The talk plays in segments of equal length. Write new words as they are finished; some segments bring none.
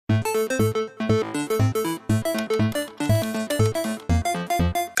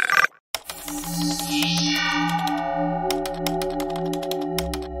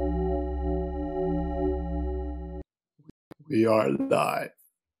are live.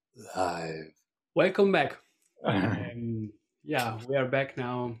 Live. Welcome back. Yeah, we are back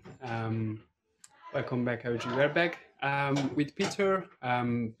now. Welcome back, everybody. We are back with Peter.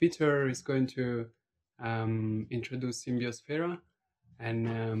 Peter is going to introduce Symbiosfera.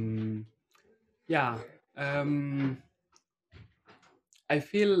 And I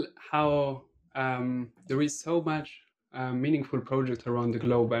feel how there is so much meaningful project around the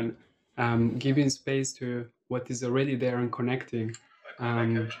globe, and giving space to what is already there and connecting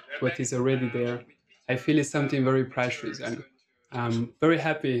what is already there. I feel is something very precious, and I'm very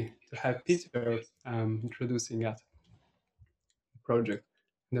happy to have Peter introducing that project,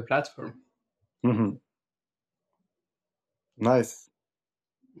 the platform. Mm-hmm. Nice.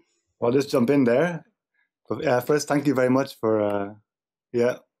 I'll just jump in there. But, first, thank you very much for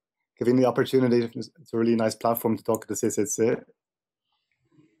giving the opportunity. It's a really nice platform to talk to the CCC.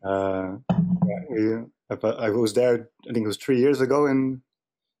 I was there, I think it was 3 years ago in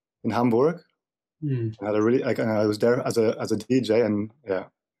Hamburg. I had I was there as a DJ, and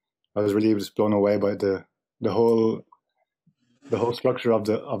I was really just blown away by the whole structure of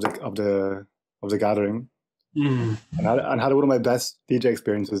the gathering. And I had one of my best DJ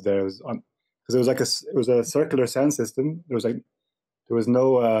experiences there. Because it was a circular sound system. There was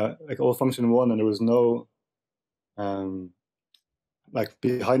no all function one, and there was no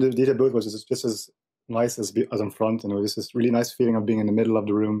behind the DJ booth was just as nice as in front, and it was this really nice feeling of being in the middle of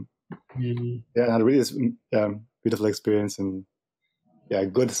the room. Yeah, I had a really beautiful experience, and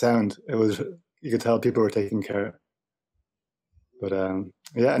good sound. It was, you could tell people were taking care. But and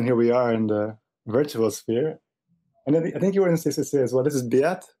here we are in the virtual sphere. And I think you were in CCC as well. This is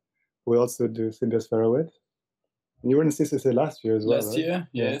Beat, who we also do Symbiosfera with. And you were in CCC last year as well, Last year,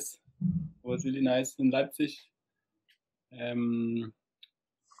 yes. It was really nice in Leipzig.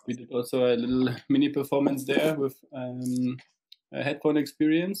 We did also a little mini performance there with a headphone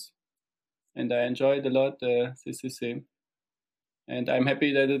experience. And I enjoyed a lot the CCC. And I'm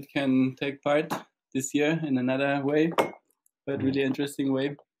happy that it can take part this year in another way, but really interesting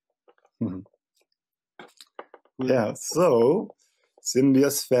way. Mm-hmm. Yeah, so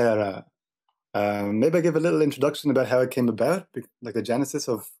Symbiosfera. Maybe I give a little introduction about how it came about, like the genesis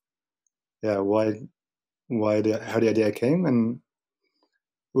of how the idea came, and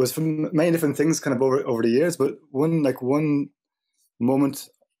it was from many different things, kind of over the years. But one moment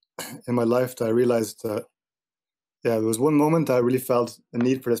in my life that I realized that there was one moment that I really felt a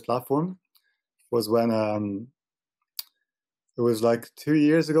need for this platform was when it was like 2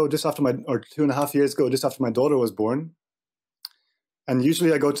 years ago, or 2.5 years ago, just after my daughter was born. And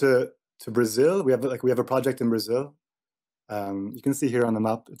usually I go to Brazil. We have a project in Brazil. You can see here on the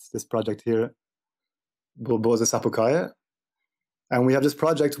map, it's this project here, Bulbosa Sapucaia. And we have this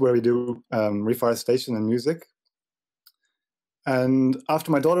project where we do reforestation and music. And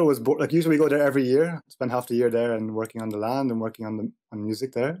after my daughter was born, usually we go there every year, spend half the year there and working on the land and working on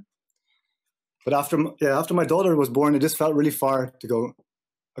music there. But after my daughter was born, it just felt really far to go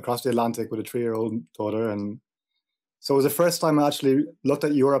across the Atlantic with a 3-year-old daughter. And so it was the first time I actually looked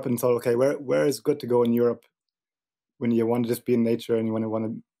at Europe and thought, okay, where is good to go in Europe when you want to just be in nature and you want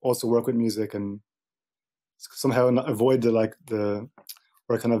to also work with music and somehow avoid get out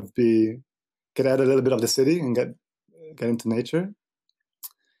a little bit of the city and get into nature.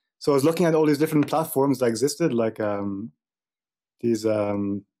 So I was looking at all these different platforms that existed, like these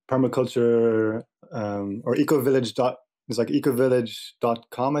permaculture or ecovillage. It's like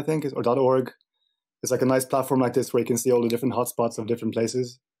ecovillage.com, I think, or .org. It's like a nice platform like this where you can see all the different hotspots of different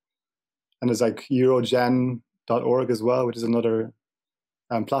places. And there's like eurogen.org as well, which is another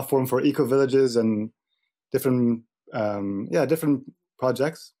platform for eco-villages and different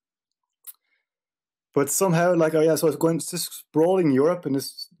projects. But somehow, so I was just sprawling Europe and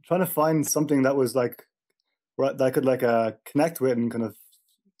just trying to find something that was that I could connect with and kind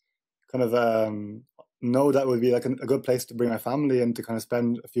of know that would be like a good place to bring my family and to kind of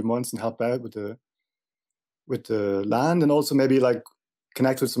spend a few months and help out with the land, and also maybe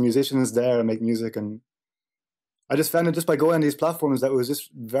connect with some musicians there and make music. And I just found it just by going on these platforms that it was just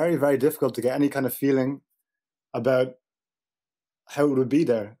very, very difficult to get any kind of feeling about how it would be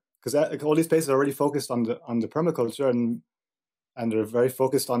there, because all these places are already focused on the permaculture and they're very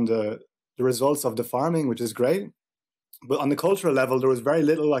focused on the results of the farming, which is great. But on the cultural level, there was very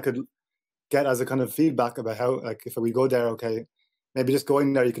little I could get as a kind of feedback about how, if we go there, okay, maybe just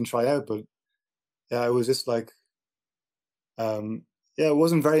going there you can try out. But it was just it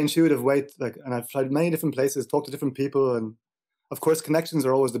wasn't very intuitive way. And I've tried many different places, talked to different people, and of course connections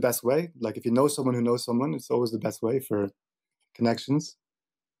are always the best way. Like if you know someone who knows someone, it's always the best way for connections.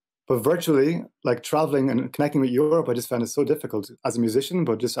 But virtually, like traveling and connecting with Europe, I just found it so difficult as a musician,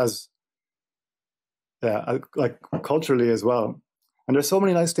 but just as, yeah, like culturally as well. And there's so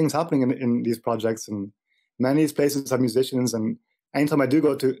many nice things happening in these projects, and many of these places have musicians. And anytime I do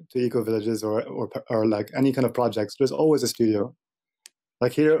go to eco villages or like any kind of projects, there's always a studio.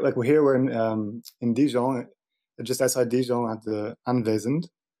 Like here, we're in Dijon, just outside Dijon at the Anwesend.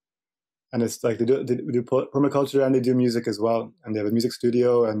 And it's like we do permaculture and they do music as well. And they have a music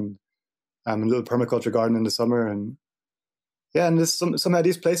studio and a little permaculture garden in the summer. And yeah, and there's somehow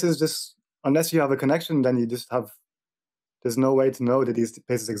these places just, unless you have a connection, then you just have, there's no way to know that these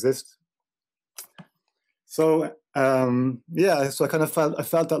places exist. So yeah, so I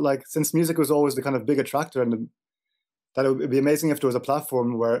felt that like, since music was always the kind of big attractor, and that it would be amazing if there was a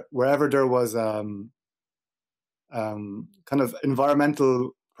platform where wherever there was kind of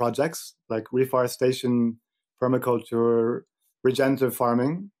environmental projects like reforestation, permaculture, regenerative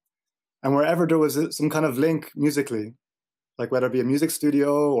farming, and wherever there was some kind of link musically, like whether it be a music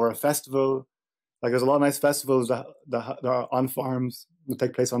studio or a festival. Like there's a lot of nice festivals that are on farms, that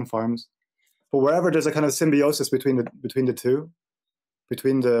take place on farms. But wherever there's a kind of symbiosis between the two,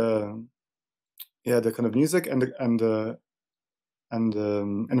 between the kind of music and the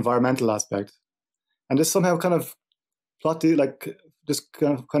environmental aspect, and just somehow kind of just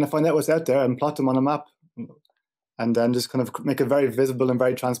kind of find out what's out there and plot them on a map, and then just kind of make it very visible and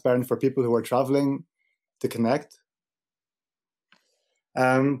very transparent for people who are traveling to connect.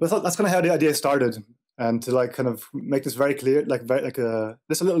 But that's kind of how the idea started, and to like kind of make this very clear,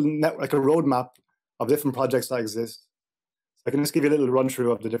 just a little like a roadmap of different projects that exist. So I can just give you a little run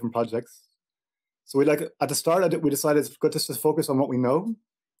through of the different projects. So we like at the start, we decided to just focus on what we know,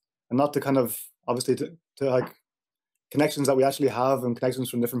 and not to kind of obviously to like connections that we actually have and connections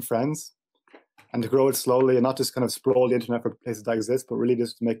from different friends, and to grow it slowly and not just kind of sprawl the internet for places that exist, but really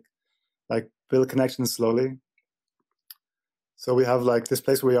just to build connections slowly. So we have like this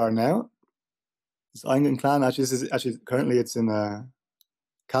place where we are now. It's Eingen Clan. Actually currently it's in a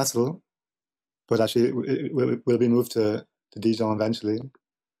castle, but actually it will be moved to Dijon eventually.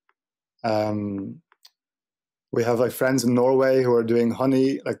 We have like friends in Norway who are doing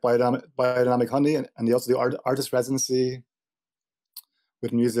honey, like biodynamic honey, and they also do artist residency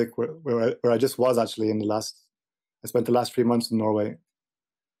with music. Where I just was actually I spent the last 3 months in Norway,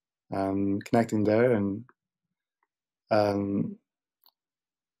 connecting there, and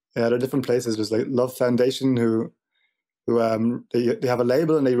yeah, there are different places. There's like Love Foundation who they have a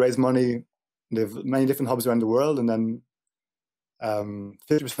label and they raise money. They have many different hubs around the world, and then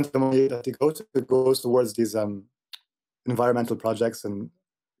 50% of the money that they go to goes towards these environmental projects and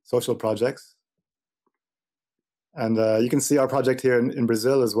social projects. And you can see our project here in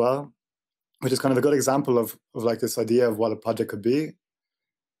Brazil as well, which is kind of a good example of like this idea of what a project could be,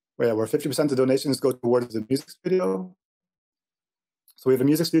 where 50% of donations go towards the music studio. So we have a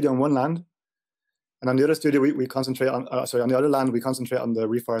music studio on one land, and on the other studio we concentrate on on the other land we concentrate on the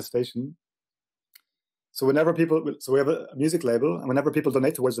reforestation. So we have a music label, and whenever people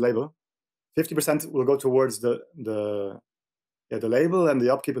donate towards the label, 50% will go towards the label and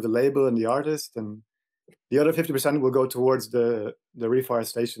the upkeep of the label and the artist, and the other 50% will go towards the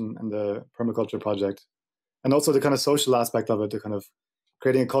reforestation and the permaculture project, and also the kind of social aspect of it, the kind of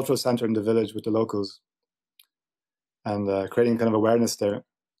creating a cultural center in the village with the locals, and creating kind of awareness there.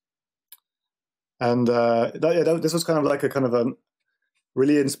 And this was kind of like a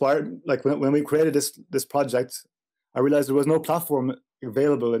really inspired. Like when we created this project, I realized there was no platform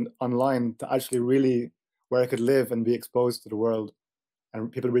available online to actually really where I could live and be exposed to the world, and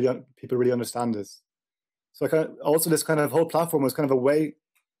people really understand this. So also this kind of whole platform was kind of a way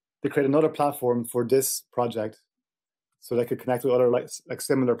to create another platform for this project, so they could connect with other like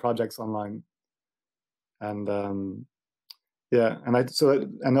similar projects online. And yeah, and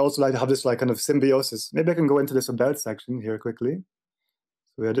also like to have this like kind of symbiosis. Maybe I can go into this about section here quickly.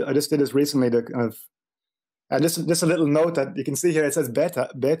 So I just did this recently to kind of, and just a little note that you can see here, it says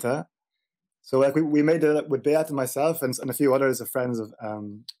beta. So like we made it with Beat and myself and a few others, friends of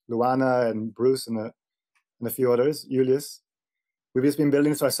Luana and Bruce and a few others, Julius. We've just been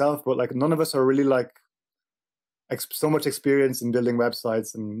building this ourselves, but like none of us are really like so much experience in building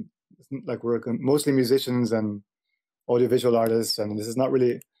websites, and like we're mostly musicians and audiovisual artists, and this is not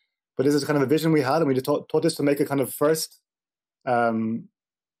really, but this is kind of a vision we had, and we just thought this to make a kind of first try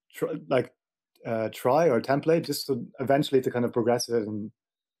or template, just to eventually to kind of progress it and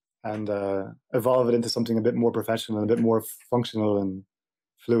evolve it into something a bit more professional and a bit more functional and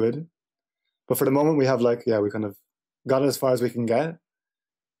fluid. But for the moment, we have we kind of got it as far as we can get.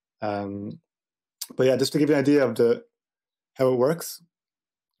 But yeah, just to give you an idea of how it works.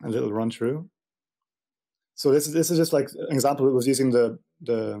 a little run through. So this is just like an example. It was using the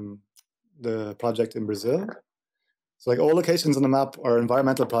project in Brazil. So like all locations on the map are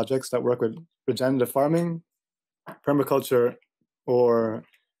environmental projects that work with regenerative farming, permaculture, or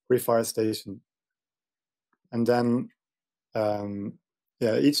reforestation. And then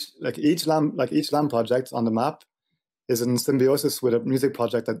each land project on the map is in symbiosis with a music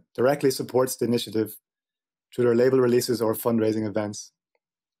project that directly supports the initiative through their label releases or fundraising events.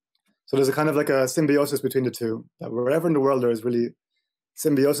 So there's a kind of like a symbiosis between the two, that wherever in the world there is really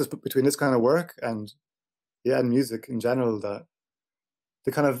symbiosis between this kind of work and music in general, that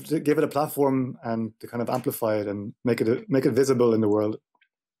to kind of give it a platform and to kind of amplify it and make it visible in the world.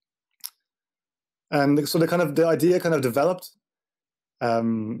 And so the idea kind of developed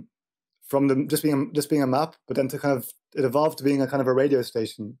from just being a map, but then it evolved to being a kind of a radio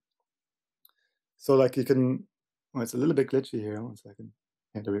station. So like you can, it's a little bit glitchy here. 1 second.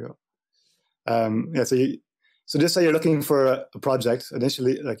 Yeah, there we go. So just say you're looking for a project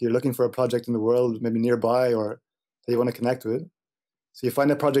initially, like you're looking for a project in the world, maybe nearby, or that you want to connect with. So you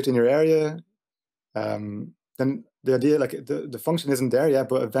find a project in your area. Then the idea, like the function isn't there yet,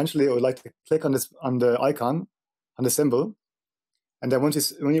 but eventually it would like to click on the icon, on the symbol, and then when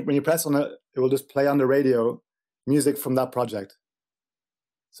you press on it, it will just play on the radio music from that project.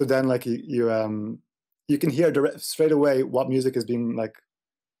 So then like you can hear straight away what music is being like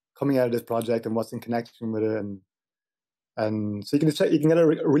coming out of this project and what's in connection with it, and so you can get a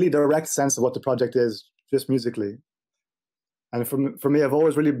really direct sense of what the project is just musically. And for me, I've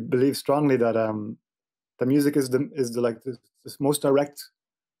always really believed strongly that the music is the most direct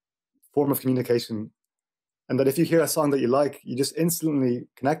form of communication, and that if you hear a song that you like, you just instantly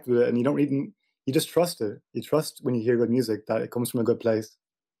connect with it, and you just trust it. You trust when you hear good music that it comes from a good place.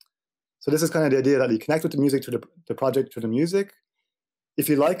 So this is kind of the idea, that you connect with the music through the project through the music. If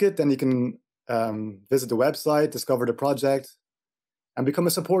you like it, then you can visit the website, discover the project, and become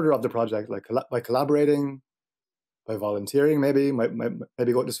a supporter of the project, like by collaborating, by volunteering, maybe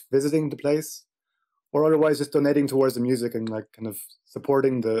go just visiting the place, or otherwise just donating towards the music and like kind of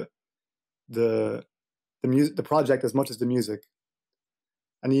supporting the project as much as the music.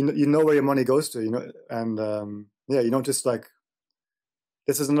 And you know where your money goes to, and you don't just like.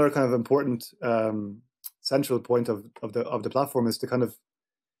 This is another kind of important central point of the platform, is to kind of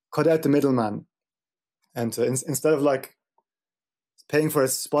cut out the middleman, and to instead of like paying for a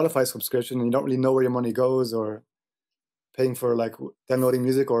Spotify subscription and you don't really know where your money goes, or paying for like downloading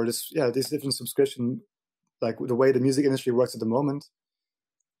music, or just these different subscription, like the way the music industry works at the moment.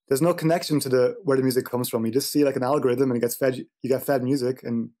 There's no connection to where the music comes from. You just see like an algorithm, and it gets fed. You get fed music,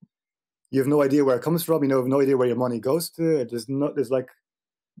 and you have no idea where it comes from. You have no idea where your money goes to.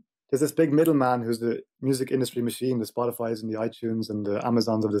 There's this big middleman who's the music industry machine, the Spotifys and the iTunes and the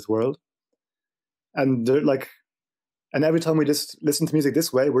Amazons of this world. And they're like, and every time we just listen to music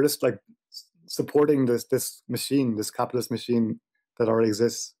this way, we're just like supporting this machine, this capitalist machine that already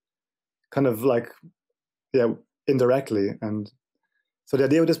exists, kind of like, indirectly. And so the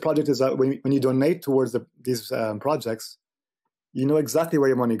idea of this project is that when you donate towards these projects, you know exactly where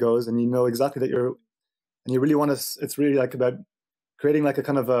your money goes, and you know exactly that you really want to. It's really like about creating like a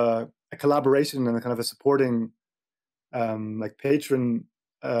kind of a collaboration and a kind of a supporting, like patron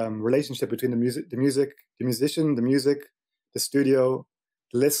relationship between the musician, the music, the studio,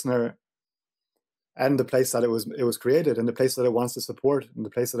 the listener, and the place that it was created, and the place that it wants to support, and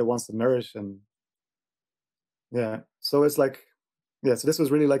the place that it wants to nourish. And so it's like, so this was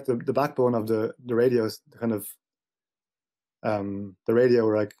really like the backbone of the radios, the kind of the radio,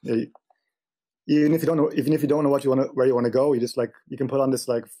 like even if you don't know where you want to go, you can put on this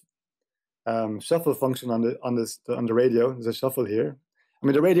like shuffle function on the radio. There's a shuffle here. I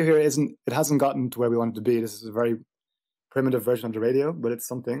mean, the radio here hasn't gotten to where we want it to be. This is a very primitive version of the radio, but it's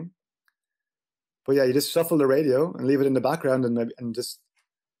something. But you just shuffle the radio and leave it in the background, and just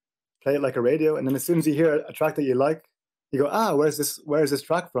play it like a radio. And then as soon as you hear a track that you like, you go, where is this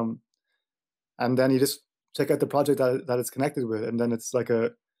track from? And then you just check out the project that it's connected with, and then it's like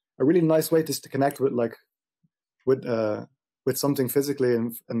a really nice way just to connect with something physically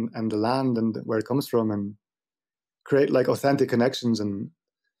and the land and where it comes from, and create like authentic connections, and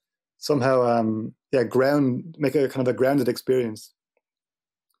somehow make a kind of a grounded experience.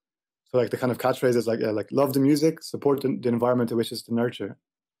 So like the kind of catchphrase is like love the music, support the environment it wishes to nurture.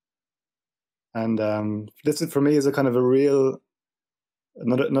 And this for me is a kind of a real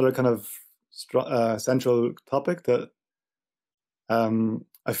another kind of central topic that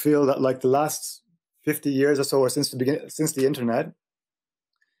I feel that like the last 50 years or so, or since the internet,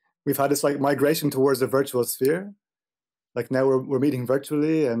 we've had this like migration towards the virtual sphere, like now we're meeting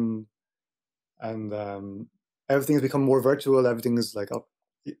virtually, and everything's become more virtual. Everything is like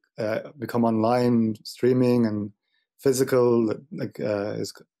become online, streaming, and physical. Like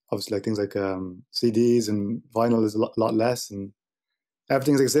is obviously like things like CDs and vinyl is a lot less, and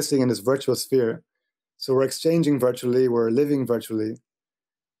everything's existing in this virtual sphere. So we're exchanging virtually, we're living virtually,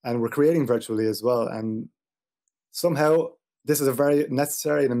 and we're creating virtually as well. And somehow this is a very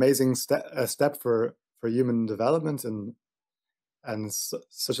necessary and amazing step for human development, and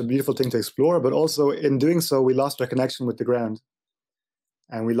such a beautiful thing to explore. But also in doing so, we lost our connection with the ground,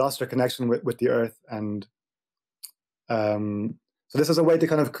 and we lost our connection with the earth. And so this is a way to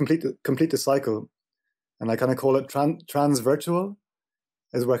kind of complete the cycle. And I kind of call it transvirtual,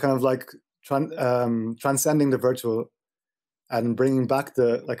 is we're kind of like transcending the virtual and bringing back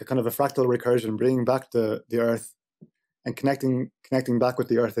like a kind of a fractal recursion, bringing back the earth and connecting back with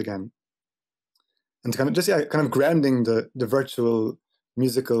the earth again. And kind of just kind of grounding the virtual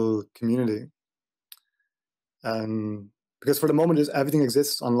musical community. Because for the moment, everything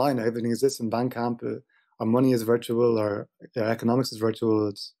exists online. Everything exists in Bandcamp. Our money is virtual. Our economics is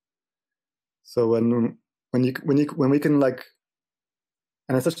virtual. So when we can like,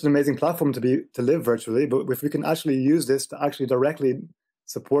 and it's such an amazing platform to live virtually. But if we can actually use this to actually directly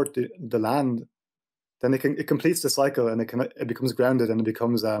support the land, then it completes the cycle, and it becomes grounded, and it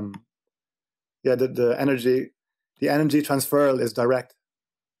becomes the energy transferal is direct.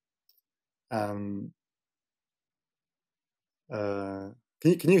 Can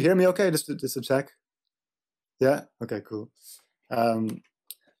you hear me okay? Just to check. Yeah. Okay. Cool.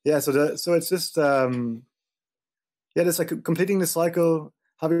 Yeah. So it's just it's like completing the cycle,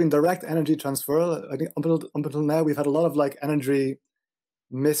 having direct energy transfer. I think up until now we've had a lot of like energy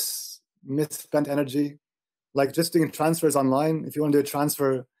misspent energy, like just doing transfers online. If you want to do a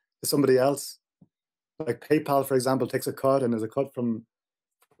transfer to somebody else, like PayPal, for example, takes a cut, and there's a cut from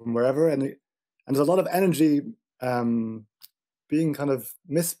wherever, and there's a lot of energy being kind of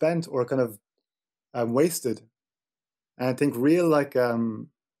misspent or kind of wasted. And I think real like when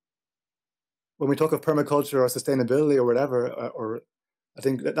we talk of permaculture or sustainability or whatever, or I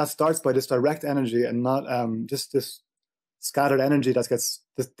think that starts by this direct energy, and not just this scattered energy that gets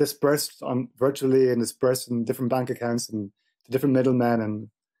dispersed on virtually and dispersed in different bank accounts and to different middlemen. And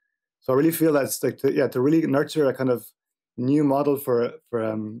so I really feel that it's like to really nurture a kind of new model for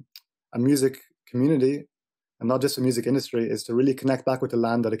a music community, and not just a music industry, is to really connect back with the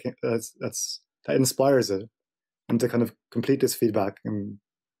land that inspires it, and to kind of complete this feedback. And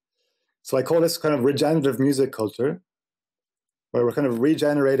so I call this kind of regenerative music culture, where we're kind of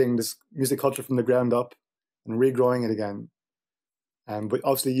regenerating this music culture from the ground up and regrowing it again. But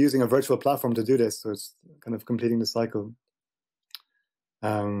obviously using a virtual platform to do this, so it's kind of completing the cycle.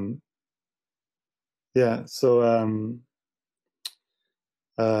 So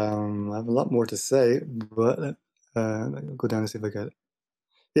I have a lot more to say, but I'll go down and see if I get it.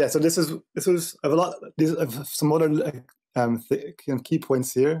 Yeah, so this was I have some other key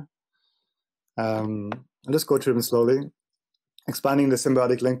points here. I'll just go through them slowly. Expanding the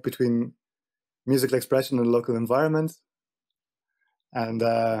symbiotic link between musical expression and the local environment. And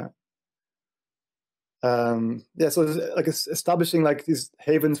so like establishing like these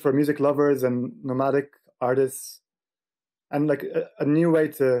havens for music lovers and nomadic artists, and like a new way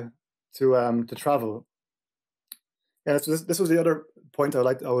to travel. Yeah, so this was the other point I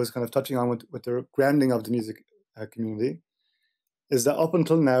was kind of touching on with the grounding of the music community, is that up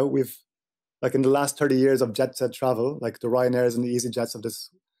until now we've, like in the last 30 years of jet set travel, like the Ryanairs and the EasyJets of this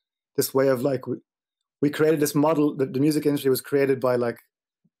way of like we created this model. The music industry was created by like,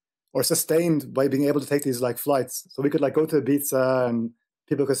 or sustained by being able to take these like flights. So we could like go to Ibiza, and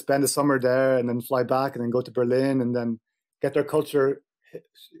people could spend the summer there and then fly back and then go to Berlin and then get their culture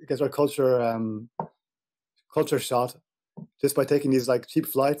shot just by taking these like cheap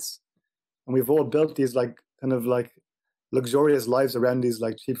flights. And we've all built these like kind of like luxurious lives around these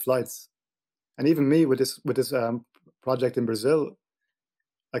like cheap flights. And even me with this project in Brazil,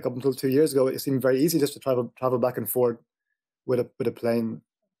 like up until 2 years ago, it seemed very easy just to travel back and forth with a plane.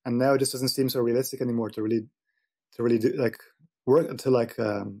 And now it just doesn't seem so realistic anymore to really do like work to like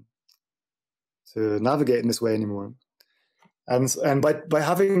to navigate in this way anymore. And by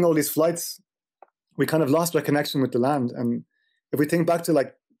having all these flights, we kind of lost our connection with the land. And if we think back to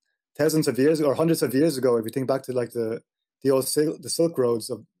like thousands of years or hundreds of years ago, if we think back to like the Silk Roads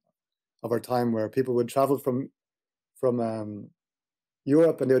of our time, where people would travel from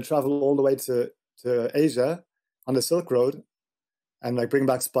Europe, and they would travel all the way to Asia on the Silk Road, and like bring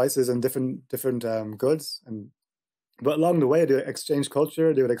back spices and different goods. But along the way, they would exchange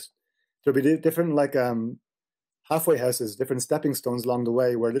culture. There would be different like halfway houses, different stepping stones along the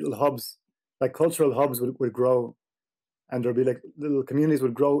way, where little hubs, like cultural hubs, would grow, and there'd be like little communities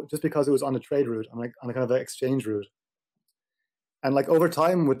would grow just because it was on a trade route, on a kind of an exchange route. And like over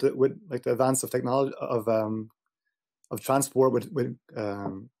time, with like the advance of technology of transport,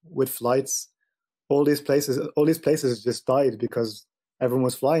 with flights, all these places just died because everyone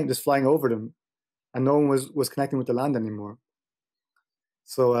was just flying over them, and no one was connecting with the land anymore.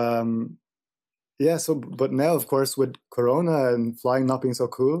 So yeah, but now, of course, with Corona and flying not being so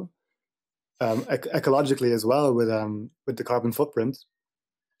cool, ecologically as well, with the carbon footprint,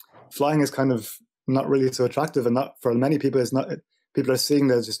 flying is kind of not really so attractive, and not for many people. People are seeing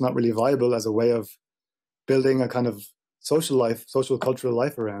that it's just not really viable as a way of building a kind of social cultural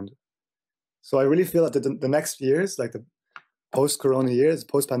life around. So I really feel that the next years, like the post-Corona years,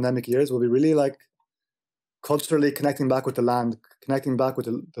 post-pandemic years, will be really like culturally connecting back with the land, connecting back with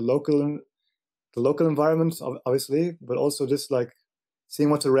the local environment, obviously, but also just like seeing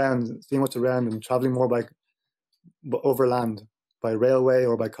what's around, and traveling more overland, by railway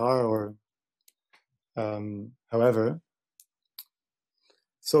or by car, or however.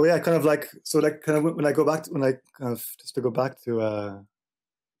 So yeah, kind of when I go back just to go back to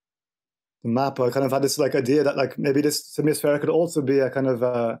the map, I kind of had this like idea that like maybe this Symbiosfera could also be a kind of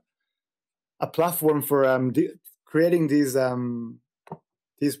a platform for creating these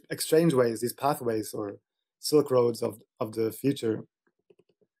exchange ways, these pathways or silk roads of the future.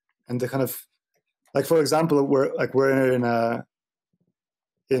 And the kind of, like, for example, we're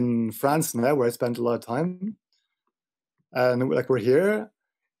in France now, where I spent a lot of time, and like we're here.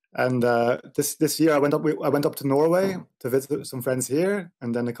 And this year I went up to Norway to visit some friends here,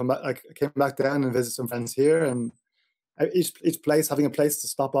 and then I came back down and visit some friends here, and each place having a place to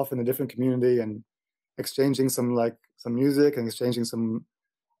stop off in a different community, and exchanging some music, and exchanging some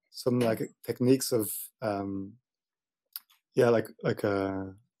like techniques of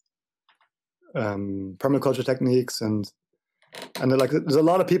permaculture techniques, and like there's a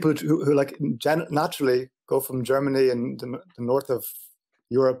lot of people who like naturally go from Germany and the north of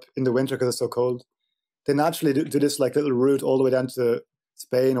Europe in the winter because it's so cold. They naturally do this like little route all the way down to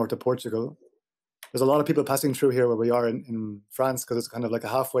Spain or to Portugal. There's a lot of people passing through here where we are in France, because it's kind of like a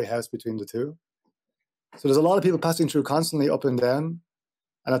halfway house between the two. So there's a lot of people passing through constantly up and down.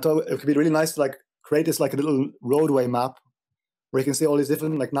 And I thought it could be really nice to like create this like a little roadway map where you can see all these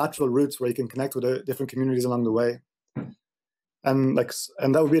different like natural routes where you can connect with the different communities along the way. And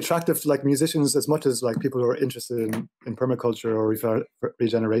that would be attractive to like musicians as much as like people who are interested in permaculture or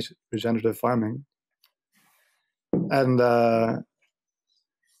regenerative farming. And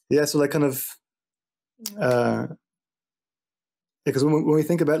yeah, so like kind of because when we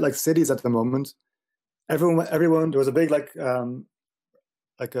think about like cities at the moment, everyone there was a big like a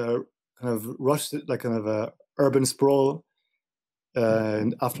kind of rush, like kind of a urban sprawl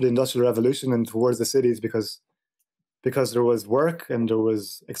after the Industrial Revolution and towards the cities, because there was work and there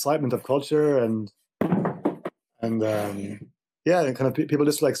was excitement of culture, and yeah, and kind of people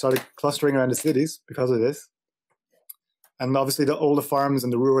just like started clustering around the cities because of this. And obviously all the farms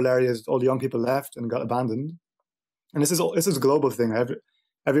and the rural areas, all the young people left and got abandoned. And this is a global thing.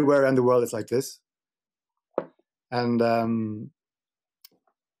 Everywhere around the world it's like this. And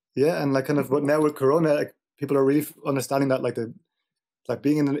yeah, and like kind of, but now with Corona, like people are really understanding that like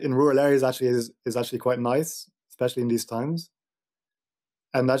being in rural areas actually is actually quite nice, especially in these times.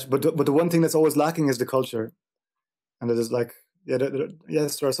 And but the one thing that's always lacking is the culture. And there's like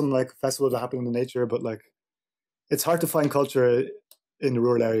yes, there are some like festivals that happen in the nature, but like it's hard to find culture in the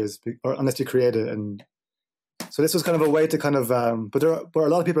rural areas, or unless you create it. And so this was kind of a way to kind of but a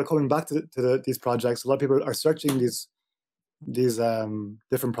lot of people are coming back to these projects. A lot of people are searching these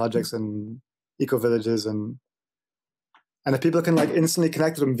different projects and eco villages, and if people can like instantly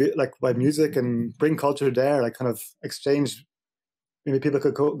connect with them like by music and bring culture there, like kind of exchange. Maybe people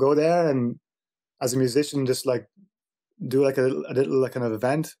could go there and as a musician just like do like a little like kind of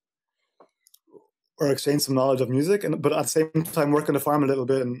event, or exchange some knowledge of music, but at the same time work on the farm a little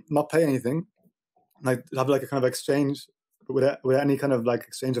bit and not pay anything, like have like a kind of exchange, but without any kind of like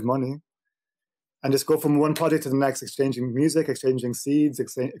exchange of money, and just go from one project to the next, exchanging music, exchanging seeds,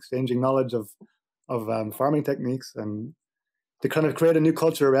 exchanging knowledge of farming techniques, and to kind of create a new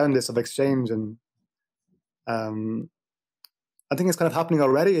culture around this of exchange. And I think it's kind of happening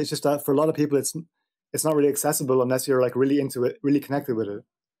already. It's just that for a lot of people, it's not really accessible unless you're like really into it, really connected with it.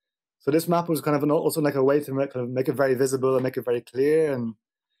 So this map was kind of also like a way to make it very visible and make it very clear, and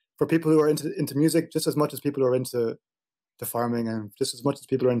for people who are into music just as much as people are into farming, and just as much as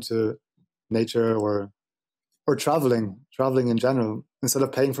people are into nature or or traveling in general, instead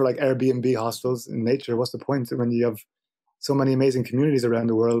of paying for like Airbnb hostels in nature. What's the point when you have so many amazing communities around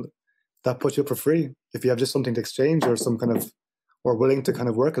the world that put you up for free if you have just something to exchange or some kind of, or willing to kind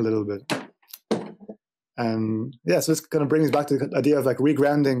of work a little bit. And yeah, so this kind of brings back to the idea of like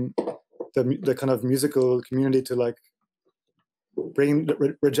regrounding the kind of musical community to like bringing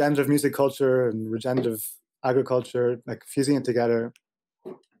regenerative music culture and regenerative agriculture, like fusing it together.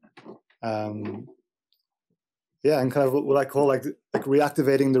 Yeah, and kind of what I call like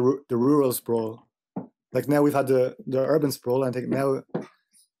reactivating the rural sprawl. Like now we've had the urban sprawl, and I think now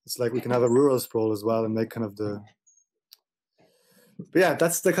it's like we can have a rural sprawl as well, and make kind of the. But yeah,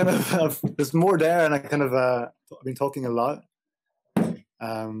 that's the kind of there's more there, and I kind of I've been talking a lot.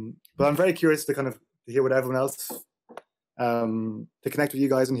 But I'm very curious to kind of hear what everyone else, to connect with you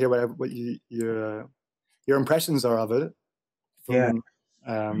guys and hear what your impressions are of it. From,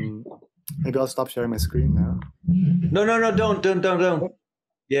 yeah. Maybe I'll stop sharing my screen now. No, don't.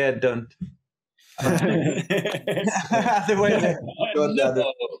 Yeah, don't.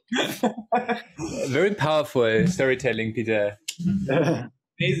 Very powerful storytelling, Peter.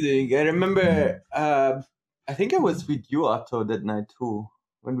 Amazing. I remember, I think I was with you, Otto, that night too,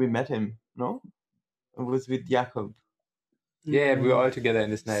 when we met him, no? I was with Jakob. Yeah, we were all together in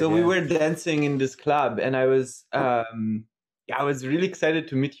this night. So we were dancing in this club, and I was really excited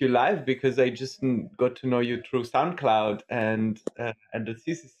to meet you live because I just got to know you through SoundCloud and the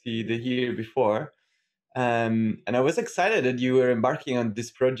CCC the year before. And I was excited that you were embarking on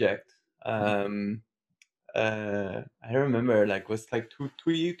this project. I remember, like, was like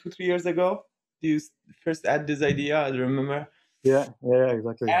 3 years ago you first had this idea. I remember. Yeah,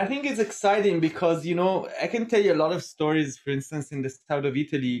 exactly. I think it's exciting because, you know, I can tell you a lot of stories, for instance, in the south of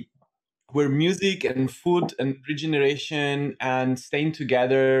Italy, where music and food and regeneration and staying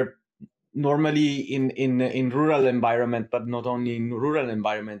together normally in rural environment, but not only in rural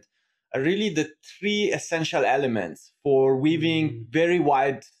environment, are really the 3 essential elements for weaving very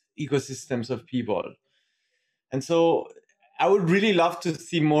wide ecosystems of people. And so I would really love to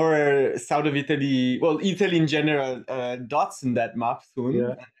see more south of Italy, well, Italy in general, dots in that map soon.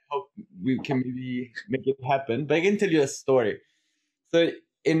 Yeah. I hope we can maybe make it happen. But I can tell you a story. So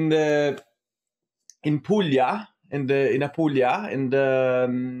in Apulia, there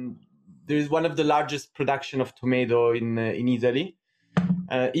is one of the largest production of tomato in Italy.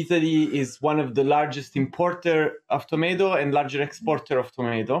 Italy is one of the largest importer of tomato and larger exporter of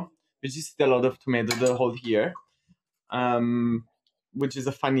tomato. We just eat a lot of tomato the whole year, which is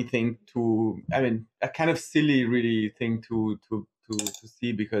a funny thing a kind of silly, really thing to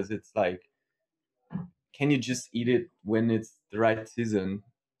see, because it's like, can you just eat it when it's the right season?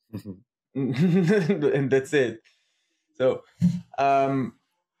 And that's it. So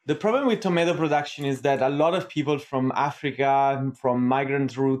the problem with tomato production is that a lot of people from Africa, from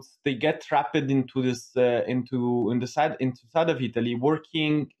migrant routes, they get trapped into this into south of Italy,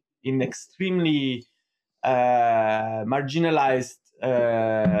 working in extremely marginalized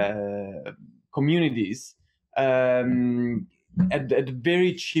communities at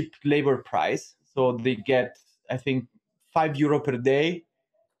very cheap labor price. So they get, I think, €5 per day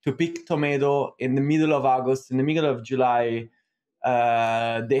to pick tomato in the middle of August, in the middle of July.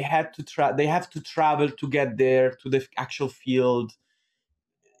 They have to travel to get there to the actual field.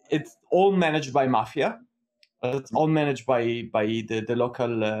 It's all managed by mafia. It's all managed by the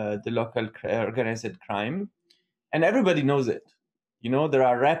local organized crime, and everybody knows it. You know, there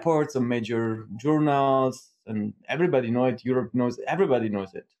are reports on major journals, and everybody knows it. Europe knows it. Everybody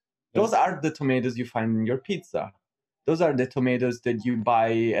knows it. Those are the tomatoes you find in your pizza. Those are the tomatoes that you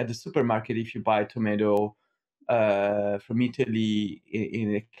buy at the supermarket if you buy tomato from Italy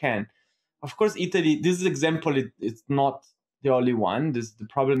in a can. Of course, Italy, this example, it's not the only one. The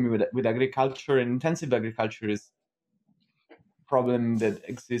problem with agriculture and intensive agriculture is a problem that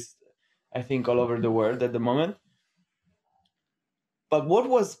exists, I think, all over the world at the moment. But what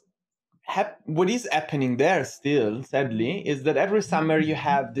is happening there still, sadly, is that every summer you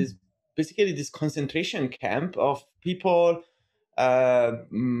have this concentration camp of people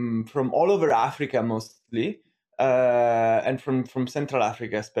from all over Africa, mostly, and from Central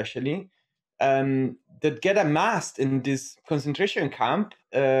Africa especially, that get amassed in this concentration camp,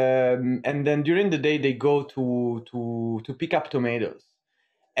 and then during the day they go to pick up tomatoes,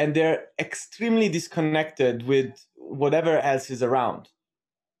 and they're extremely disconnected with whatever else is around.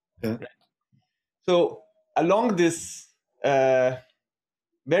 Yeah. So along this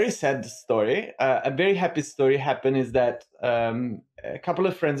very sad story, a very happy story happened is that a couple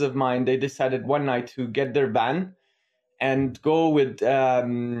of friends of mine, they decided one night to get their van and go with a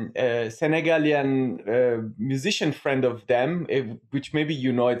Senegalian musician friend of them, which maybe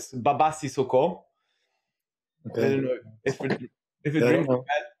you know, it's Baba Sissoko. Okay. I don't know if it Yeah, rings a bell.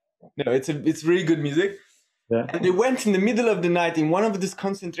 No, it's really good music. Yeah. And they went in the middle of the night in one of this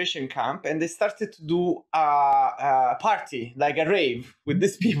concentration camp, and they started to do a party, like a rave, with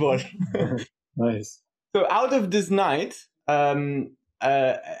these people. Nice. So out of this night, a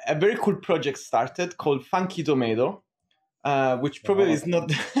very cool project started called Funky Tomato, which probably is not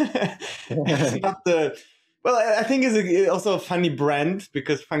it's not the well. I think it's also a funny brand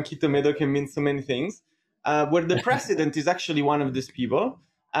because Funky Tomato can mean so many things. Where the president is actually one of these people.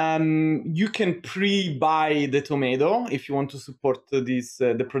 You can pre-buy the tomato if you want to support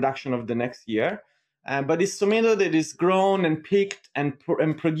the production of the next year. But it's tomato that is grown and picked and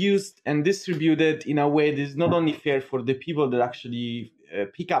produced and distributed in a way that is not only fair for the people that actually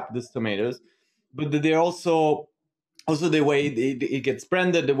pick up these tomatoes, but that they're also the way it gets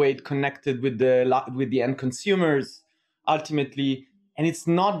branded, the way it connected with the end consumers ultimately. And it's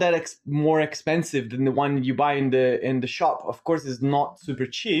not that more expensive than the one you buy in the shop. Of course, it's not super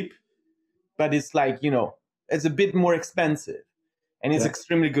cheap, but it's like, it's a bit more expensive. And it's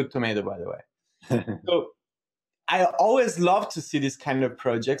extremely good tomato, by the way. So I always love to see these kind of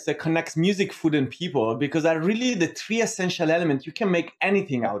projects that connects music, food, and people, because are really the three essential elements. You can make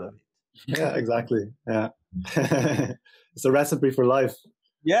anything out of it. Yeah, exactly. Yeah. It's a recipe for life.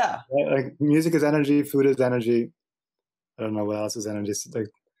 Yeah. Like music is energy, food is energy. I don't know what else is energy.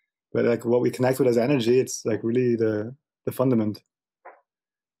 But like what we connect with as energy, it's like really the fundament.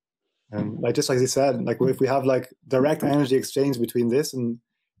 And like just like you said, like if we have like direct energy exchange between this and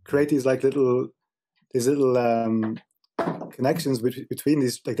create these little connections between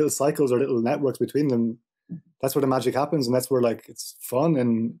these like little cycles or little networks between them, that's where the magic happens, and that's where like it's fun,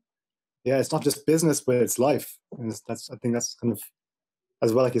 and yeah, it's not just business, but it's life. And I think that's kind of,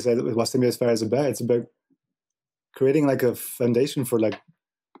 as well, like you said, what Symbiosfera is about. It's about creating like a foundation for like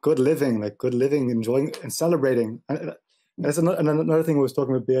good living, enjoying and celebrating. And that's another thing we was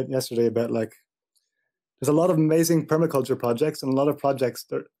talking about yesterday about like there's a lot of amazing permaculture projects and a lot of projects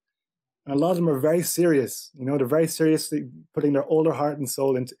that, and a lot of them are very serious. They're very seriously putting their older heart and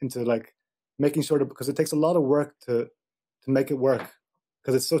soul into like making sure that, because it takes a lot of work to make it work,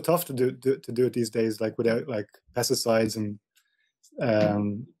 because it's so tough to do it these days, like without like pesticides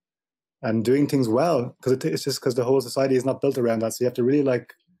and doing things well, because it's just because the whole society is not built around that. So you have to really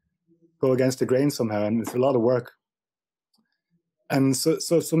like go against the grain somehow, and it's a lot of work. And so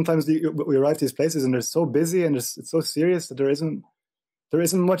sometimes we arrive to these places and they're so busy and it's so serious that there isn't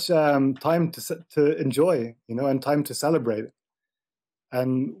much time to enjoy, and time to celebrate.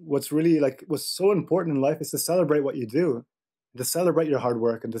 And what's so important in life is to celebrate what you do, to celebrate your hard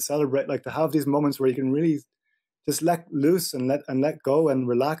work, and to celebrate, like, to have these moments where you can really just let loose and let go and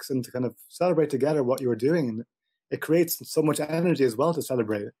relax, and to kind of celebrate together what you were doing. And it creates so much energy as well to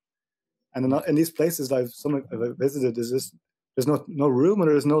celebrate it. And in these places I've visited, there's no room, or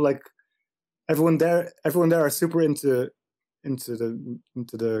there's no like everyone there are super into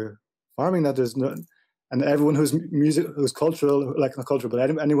the farming, that there's no, and everyone who's cultural, like not cultural, but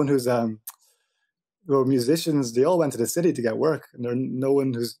anyone who's who are musicians, they all went to the city to get work, and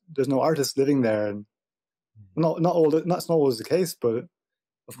there's no artists living there. And not always the case, but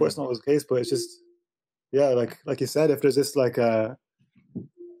of course not always the case, but it's just, yeah, like you said, if there's this like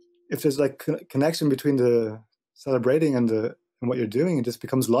if there's like connection between the celebrating and what you're doing, it just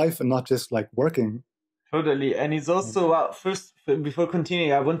becomes life and not just like working. Totally. And it's also, first, before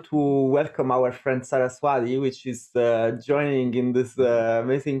continuing, I want to welcome our friend Saraswati, which is joining in this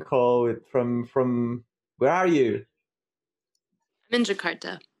amazing call from where are you? I'm in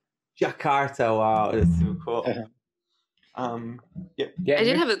Jakarta. Jakarta. Wow, that's so cool. Yeah, I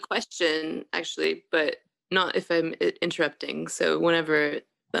did have a question, actually, but not if I'm interrupting. So whenever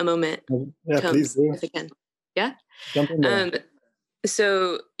the moment comes, please do. if I can. Yeah? Jump in there.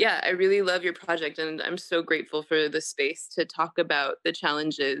 So, yeah, I really love your project, and I'm so grateful for the space to talk about the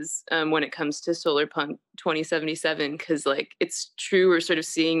challenges when it comes to Solarpunk 2077, because, like, it's true, we're sort of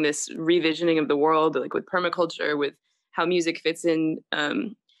seeing this revisioning of the world, like with permaculture, with how music fits in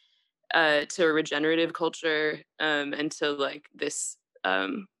to regenerative culture, and to, like, this,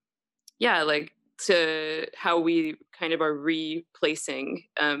 like, to how we kind of are replacing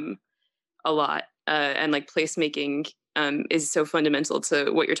a lot, and, like, placemaking is so fundamental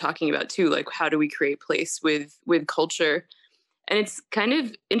to what you're talking about too. Like, how do we create place with culture? And it's kind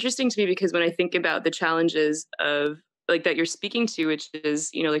of interesting to me because when I think about the challenges of, like, that you're speaking to, which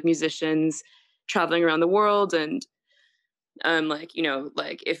is, like, musicians traveling around the world, and like,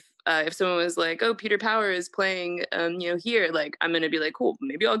 like, if if someone was like, oh, Peter Power is playing, here, like, I'm going to be like, cool,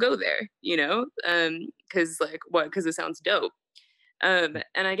 maybe I'll go there, because because it sounds dope. And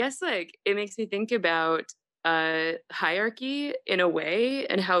I guess like it makes me think about hierarchy in a way,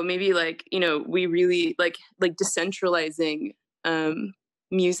 and how maybe like, we really like decentralizing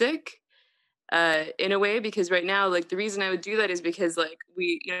music in a way, because right now, like, the reason I would do that is because like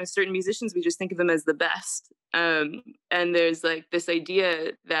we, certain musicians, we just think of them as the best. And there's like this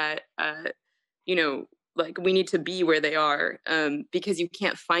idea that, like we need to be where they are, because you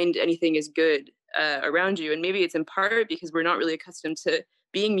can't find anything as good around you. And maybe it's in part because we're not really accustomed to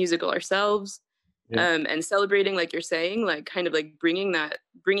being musical ourselves. Yeah. And celebrating, like you're saying, like kind of like bringing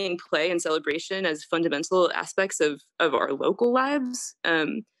play and celebration as fundamental aspects of our local lives.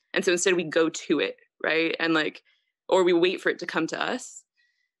 And so instead we go to it, right? And like, or we wait for it to come to us.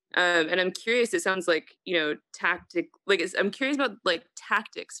 And I'm curious, it sounds like, I'm curious about like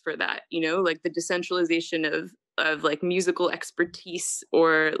tactics for that, like the decentralization of like musical expertise,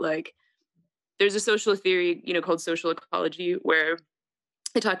 or like there's a social theory, called social ecology, where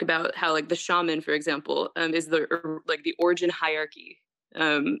I talk about how like the shaman, for example, is the origin hierarchy.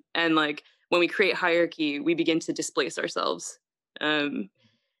 And like when we create hierarchy, we begin to displace ourselves. And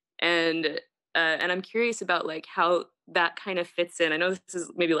I'm curious about like how that kind of fits in. I know this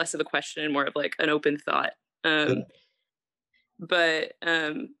is maybe less of a question and more of like an open thought. But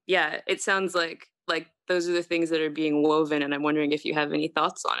yeah, it sounds like those are the things that are being woven, and I'm wondering if you have any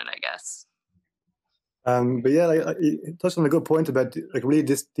thoughts on it, I guess. But yeah, like, you touched on a good point about like really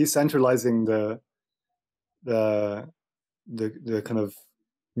decentralizing the kind of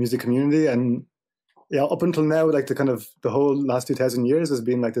music community. And yeah, up until now, like the whole last 2000 years has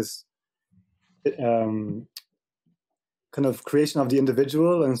been like this kind of creation of the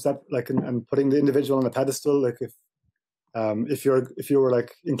individual, and and putting the individual on a pedestal. Like if you were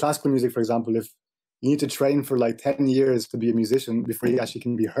like in classical music, for example, if you need to train for like 10 years to be a musician before you actually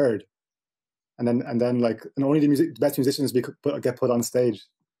can be heard, and then like, and only the best musicians get put on stage.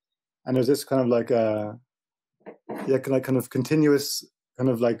 And there's this kind of like kind of continuous kind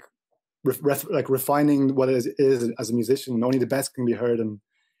of like refining what it is as a musician, and only the best can be heard. And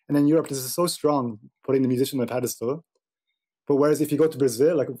in Europe, this is so strong, putting the musician on a pedestal. But whereas if you go to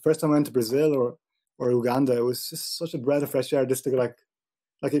Brazil, like the first time I went to Brazil or Uganda, it was just such a breath of fresh air just to like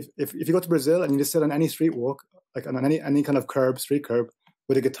if you go to Brazil and you just sit on any street walk, like on any kind of street curb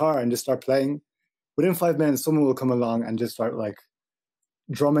with a guitar and just start playing, within 5 minutes someone will come along and just start like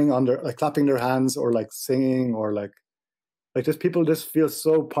drumming on like clapping their hands, or like singing, or like just people just feel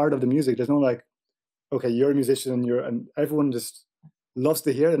so part of the music. There's no like, okay, you're a musician and everyone just loves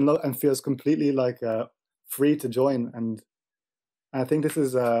to hear it and feels completely like free to join. And I think this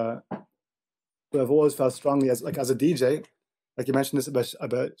is what I've always felt strongly as a DJ. Like you mentioned this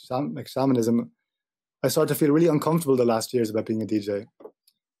about shamanism. I started to feel really uncomfortable the last years about being a DJ,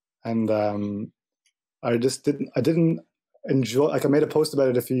 and I didn't enjoy. Like I made a post about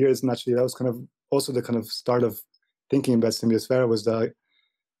it a few years, and actually that was kind of also the kind of start of thinking about Symbiosfera, was that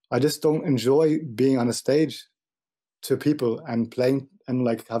I just don't enjoy being on a stage to people and playing and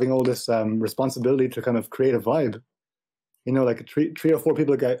like having all this responsibility to kind of create a vibe. Like three or four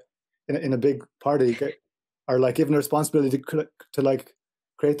people get in a big party are like given the responsibility to like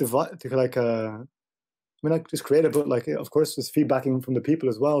create the vibe, to like just create it, but like of course there's feedbacking from the people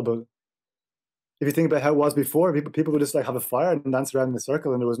as well. But if you think about how it was before, people would just like have a fire and dance around in a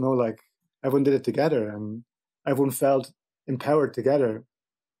circle, and there was no like, everyone did it together and everyone felt empowered together.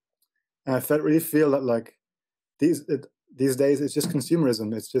 And I really feel that like these days it's just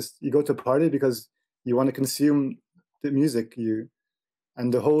consumerism. It's just you go to a party because you want to consume the music,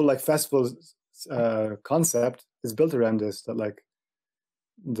 and the whole like festival concept is built around this, that like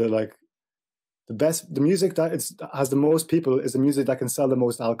the music that has the most people is the music that can sell the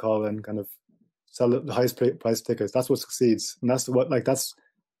most alcohol and kind of sell the highest price tickets. That's what succeeds, and that's the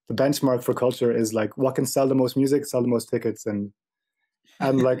benchmark for culture, is like what can sell the most music, sell the most tickets. And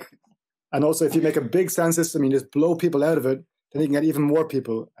like, and also if you make a big sound system, you just blow people out of it, then you can get even more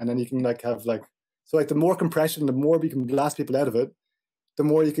people, and then you can like have like, so like the more compression, the more you can blast people out of it, the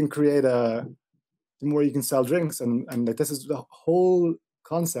more you can create the more you can sell drinks. And like this is the whole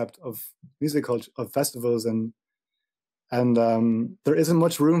concept of music culture, of festivals. And there isn't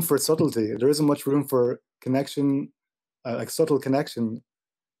much room for subtlety. There isn't much room for connection, like subtle connection.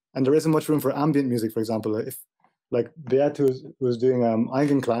 And there isn't much room for ambient music, for example. If like Beat was doing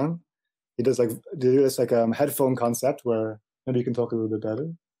Eigenklang, he does this headphone concept where maybe you can talk a little bit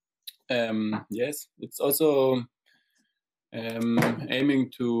better. Yes, it's also aiming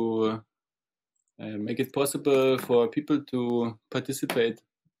to make it possible for people to participate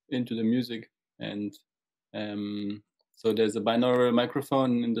into the music. And so there's a binaural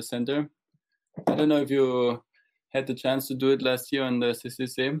microphone in the center. I don't know if you had the chance to do it last year on the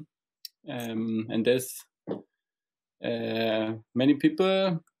CCC. And there's many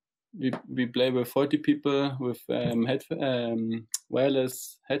people. We play with 40 people with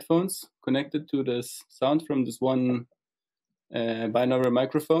wireless headphones connected to this sound from this one binaural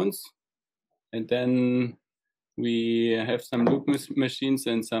microphones. And then we have some loop machines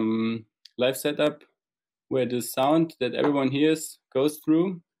and some live setup where the sound that everyone hears goes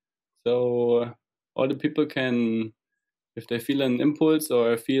through. So all the people can, if they feel an impulse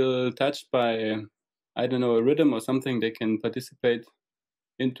or feel touched by, I don't know, a rhythm or something, they can participate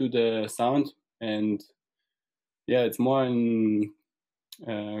into the sound. And yeah, it's more an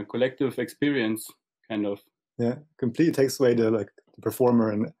collective experience, kind of. Yeah, completely takes away the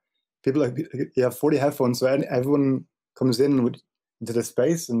performer, and people you have 40 headphones, so everyone comes into the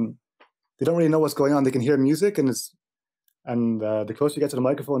space and they don't really know what's going on. They can hear music, and the closer you get to the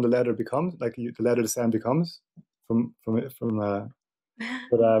microphone, the louder it becomes, the louder the sound becomes but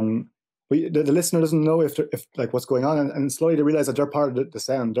the listener doesn't know if what's going on, and slowly they realize that they're part of the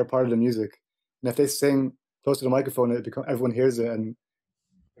sound, they're part of the music, and if they sing close to the microphone, everyone hears it. And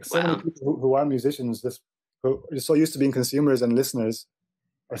so many people who are musicians, who are so used to being consumers and listeners,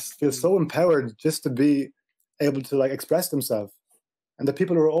 feel so empowered just to be able to express themselves. And the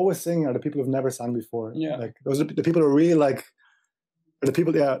people who are always singing are the people who've never sang before. Yeah, those are the people who are really the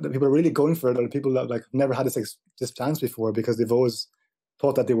people are really going for it, are the people that never had this chance before, because they've always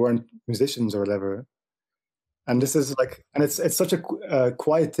thought that they weren't musicians or whatever. And this is and it's such a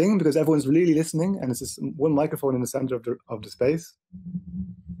quiet thing, because everyone's really listening, and it's just one microphone in the center of the space.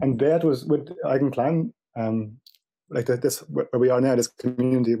 And Beat was with Eigenklang, this where we are now, this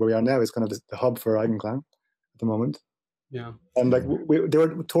community where we are now is kind of the hub for Eigenklang at the moment. Yeah. And they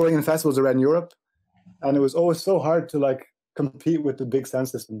were touring in festivals around Europe, and it was always so hard to compete with the big sound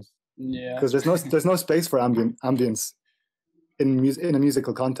systems. Yeah. Because there's no space for ambience in a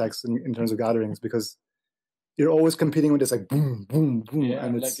musical context in terms of gatherings, because you're always competing with this boom, boom, boom. Yeah,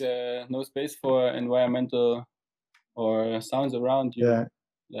 and it's no space for environmental or sounds around you.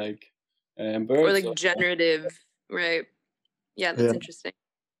 Yeah. Birds. Or generative, right? Yeah, that's interesting.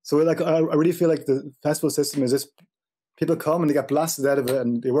 So I really feel like the festival system is this: people come and they get blasted out of it,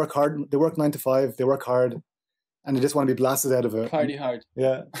 and they work hard. They work 9 to 5. They work hard, and they just want to be blasted out of it. Party hard.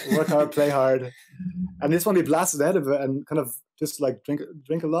 Yeah, work hard, play hard, and they just want to be blasted out of it, and kind of just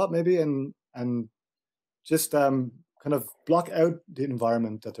drink a lot maybe, and just kind of block out the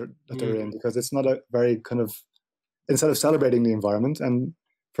environment that they're in, because it's not a very kind of, instead of celebrating the environment. And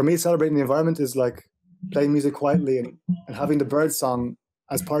for me, celebrating the environment is playing music quietly and having the bird song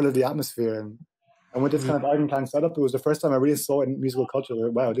as part of the atmosphere. And with this kind of Eigenklang setup, it was the first time I really saw in musical culture,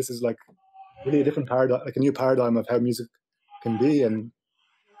 wow, this is really a different paradigm, a new paradigm of how music can be. And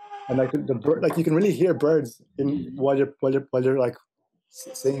you can really hear birds while you're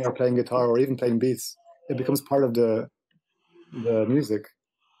singing or playing guitar or even playing beats. It becomes part of the music.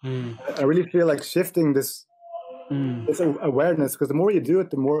 I really feel shifting this awareness, because the more you do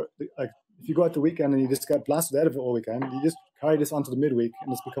it, the more if you go out the weekend and you just get blasted out of it all weekend, you just carry this onto the midweek,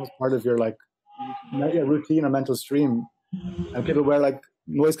 and this becomes part of your routine or mental stream. And people wear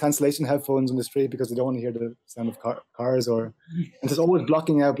noise cancellation headphones in the street because they don't want to hear the sound of cars, and just always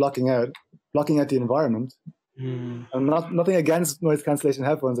blocking out the environment. And nothing against noise cancellation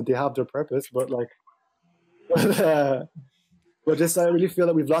headphones, that they have their purpose, but just I really feel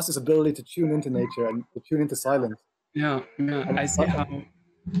that we've lost this ability to tune into nature and to tune into silence. Yeah. I see how.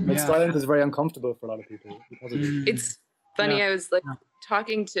 Silence is very uncomfortable for a lot of people. It's funny. I was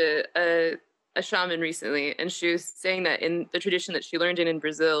talking to a shaman recently, and she was saying that in the tradition that she learned in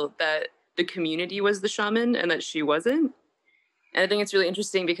Brazil, that the community was the shaman and that she wasn't. And I think it's really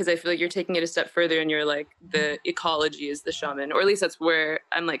interesting, because I feel like you're taking it a step further, and you're the ecology is the shaman, or at least that's where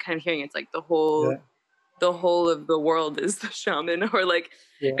I'm kind of hearing it's the whole of the world is the shaman, or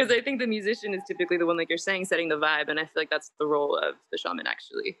because I think the musician is typically the one, you're saying, setting the vibe, and I feel like that's the role of the shaman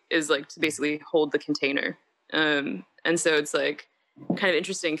actually, is to basically hold the container. And so it's kind of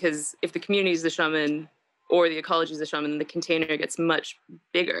interesting, because if the community is the shaman or the ecology is the shaman, the container gets much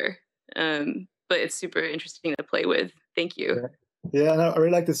bigger. But it's super interesting to play with. Thank you. Yeah, and I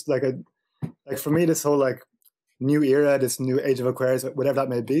really like this. For me, this whole new era, this new age of Aquarius, whatever that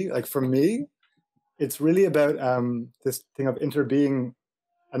may be. For me, it's really about this thing of interbeing,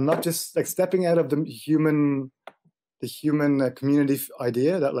 and not just stepping out of the human community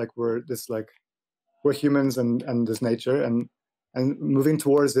idea that we're humans and this nature, and moving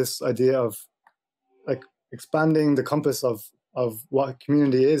towards this idea of expanding the compass of what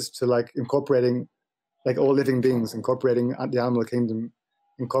community is to like incorporating like all living beings, incorporating the animal kingdom,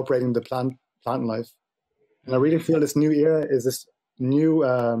 incorporating the plant life. And I really feel this new era is this new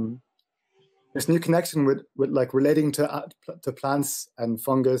connection with like relating to plants and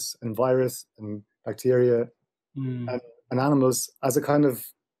fungus and virus and bacteria and animals as a kind of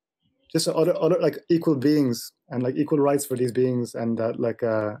just other like equal beings and like equal rights for these beings, and that like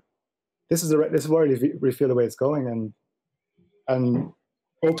this is where we feel the way it's going, and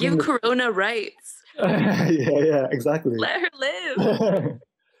give Corona rights. yeah, exactly. Let her live.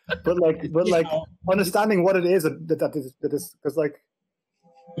 but like understanding what it is that is because like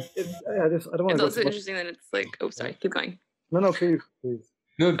I don't want it's to. Also interesting that it's like, oh, sorry, keep going. No, please.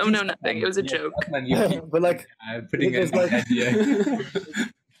 No, oh no, nothing. It was a joke. But like putting it like, idea.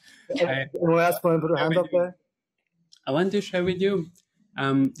 Can I ask someone to put a hand up there? I want to share with you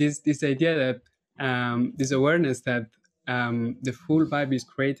this idea that this awareness that the full vibe is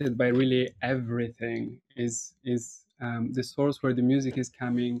created by really everything is the source where the music is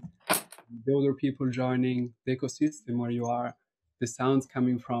coming, the other people joining, the ecosystem where you are, the sounds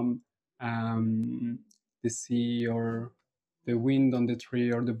coming from the sea or the wind on the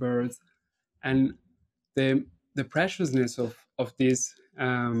tree or the birds, and the preciousness of this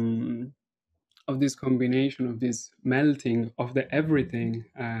combination, of this melting of the everything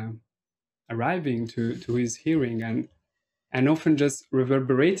arriving to his hearing, and often just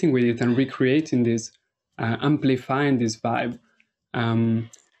reverberating with it and recreating this, amplifying this vibe.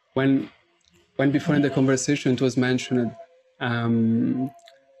 When before in the conversation it was mentioned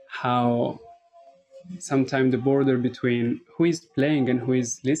how sometimes the border between who is playing and who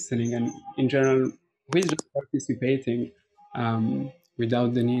is listening, and in general who is just participating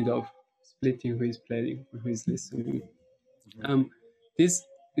without the need of splitting who is playing or who is listening. This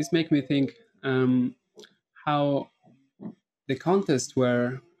make me think how the context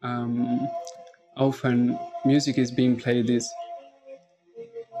where often music is being played is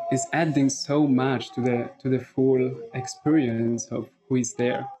adding so much to the full experience of who is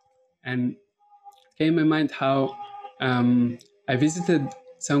there. And came in my mind how I visited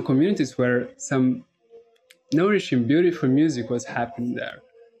some communities where some nourishing, beautiful music was happening there.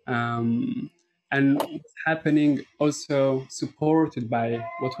 And it's happening also supported by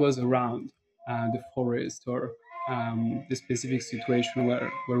what was around the forest or the specific situation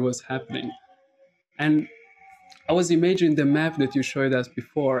where it was happening. And I was imagining the map that you showed us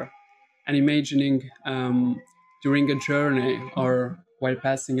before, and imagining during a journey or while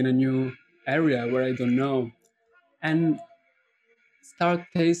passing in a new area where I don't know, and start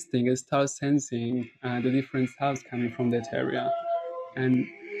tasting and start sensing the different sounds coming from that area, and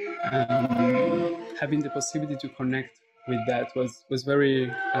having the possibility to connect with that was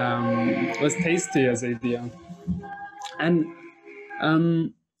very was tasty as idea. And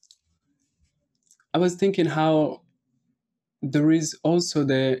I was thinking how there is also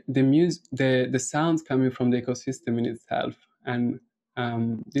the music, the sounds coming from the ecosystem in itself, and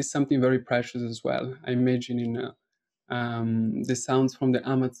this is something very precious as well. I imagine in the sounds from the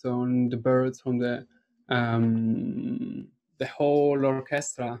Amazon, the birds from the whole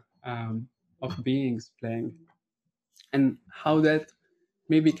orchestra of beings playing, and how that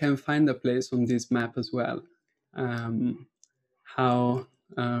maybe can find a place on this map as well. How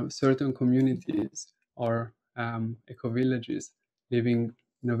certain communities or eco-villages living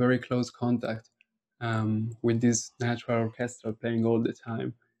in a very close contact with this natural orchestra playing all the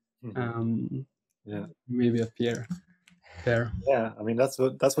time. Yeah, maybe appear there. Yeah, I mean that's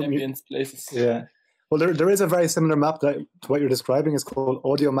what ambience places. Yeah, well, there is a very similar map to what you're describing. It's called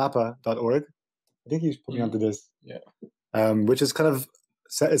audiomappa.org. I think you put me onto this. Yeah, which is kind of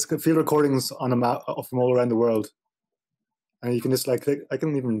it's field recordings on a map from all around the world, and you can just like click. I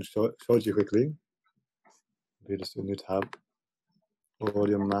can even show it you quickly. Maybe just a new tab.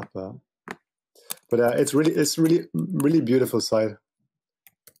 Audiomappa. But it's really beautiful site.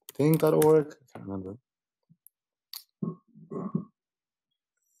 Thing.org. I can't remember.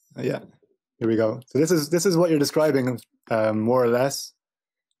 Yeah, here we go. So this is what you're describing, more or less.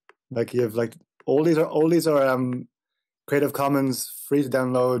 Like you have like all these are Creative Commons, free to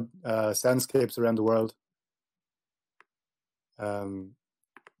download soundscapes around the world.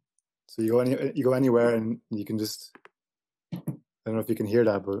 So you go anywhere and you can just, I don't know if you can hear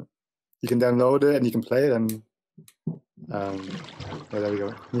that, but you can download it and you can play it, and there we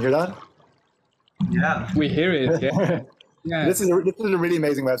go. Can you hear that? Yeah, we hear it. Yeah. Yeah. This is a really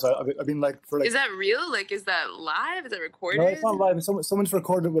amazing website. I've been like for like. Is that real? Like, is that live? Is that recorded? No, it's not live. Someone's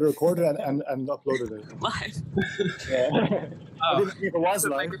recorded it with a recorder and uploaded it. Live. Yeah. Oh. I didn't think it was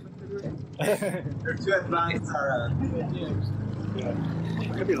live. They're too advanced. Yeah.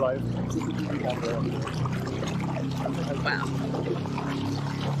 It could be live. Wow.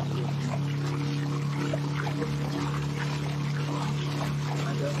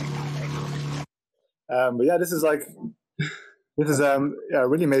 But yeah, this is a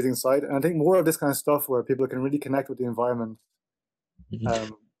really amazing site, and I think more of this kind of stuff where people can really connect with the environment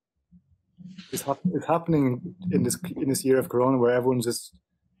is happening in this year of Corona, where everyone's just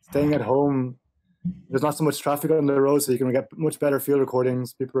staying at home. There's not so much traffic on the road, so you can get much better field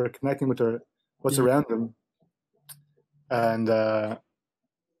recordings. People are connecting with what's around them, and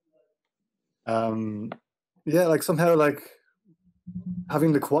yeah, like somehow like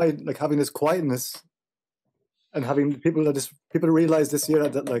having this quietness. And having people realize this year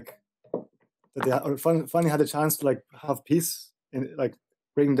that they finally had a chance to like have peace in like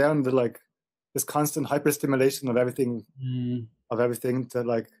bring down the like this constant hyperstimulation of everything to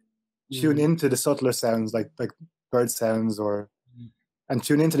like tune into the subtler sounds like bird sounds and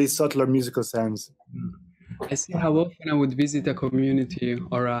tune into these subtler musical sounds. I see how often I would visit a community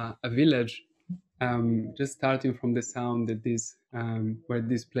or a village, just starting from the sound that this where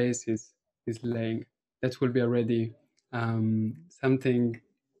this place is laying. That will be already something.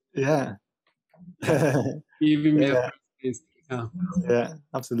 Yeah. Giving me Yeah. a taste. Yeah,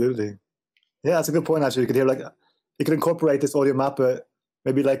 absolutely. Yeah, that's a good point. Actually, you could hear you could incorporate this audio map,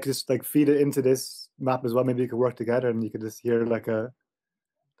 maybe like just like feed it into this map as well. Maybe you could work together, and you could just hear that'd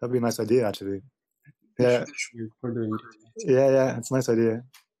be a nice idea actually. Yeah. Yeah, it's a nice idea.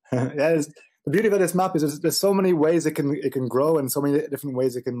 Yeah, the beauty about this map is there's so many ways it can grow, and so many different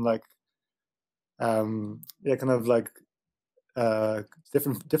ways it can like, kind of like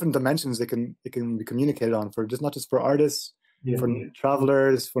different dimensions it can be communicated on for not just for artists, for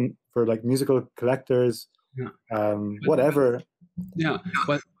travelers, for like musical collectors, whatever. Yeah,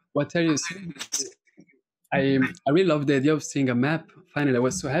 what are you saying? I really love the idea of seeing a map. Finally, I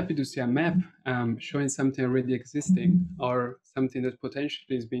was so happy to see a map showing something already existing or something that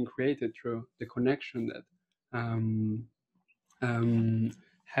potentially is being created through the connection that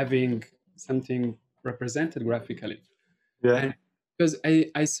having something represented graphically. Yeah. And because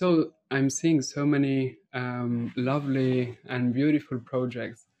I'm seeing so many lovely and beautiful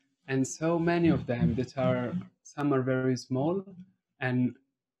projects, and so many of them some are very small, and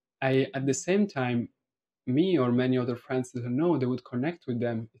I at the same time, me or many other friends that I know, they would connect with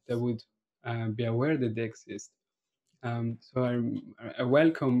them if they would be aware that they exist. So I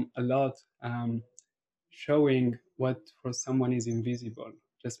welcome a lot showing what for someone is invisible,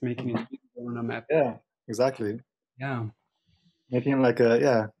 just making it visible on a map. Yeah, exactly. Yeah. Making it like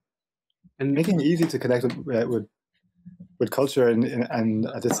and making it easy to connect with culture and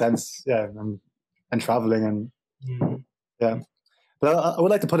at a sense, and traveling and yeah. But I would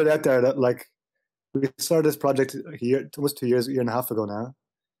like to put it out there that like we started this project almost 2 years, a year and a half ago now,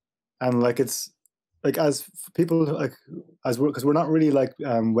 and like it's like as people like because we're not really like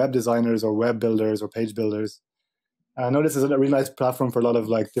web designers or web builders or page builders. I know this is a really nice platform for a lot of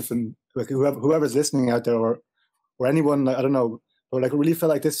like different like whoever's listening out there or anyone, like, I don't know, but like really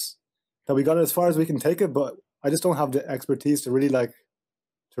felt like this that we got it as far as we can take it, but I just don't have the expertise to really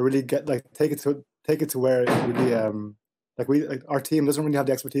get like take it to where it really like our team doesn't really have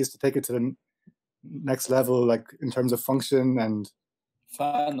the expertise to take it to the next level, like in terms of function and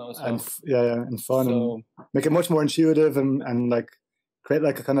fun also. and fun, So, and make it much more intuitive and like create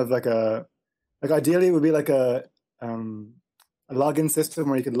like a kind of like ideally it would be like a login system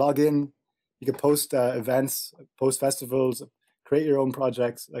where you could log in, you could post events, post festivals, create your own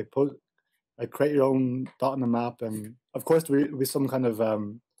projects, create your own dot on the map, and of course there will be some kind of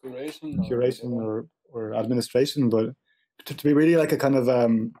curation or administration, but to be really like a kind of a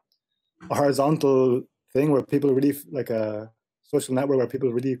horizontal thing where people really like a social network where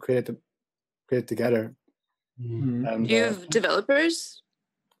people really create together. And, do you have developers?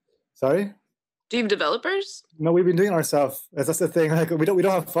 Sorry? Do you have developers? No, we've been doing it ourselves. That's the thing. Like we don't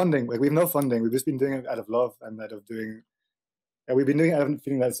have funding. Like we have no funding. We've just been doing it out of love and out of doing. We've been doing it out of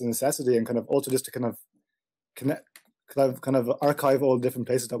feeling that it's a necessity and kind of also just to kind of connect, kind of archive all the different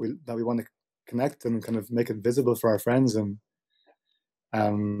places that we want to connect and kind of make it visible for our friends and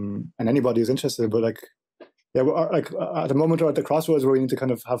anybody who's interested. But like, yeah, we're like at the moment we're at the crossroads where we need to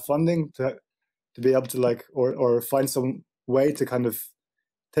kind of have funding to be able to like or find some way to kind of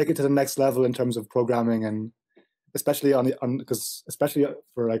take it to the next level in terms of programming, and especially especially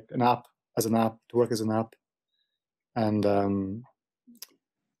for like to work as an app. and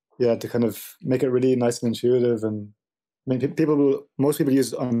yeah, to kind of make it really nice and intuitive. And I mean, most people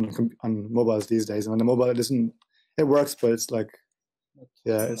use it on mobiles these days, and on the mobile it works, but it's like,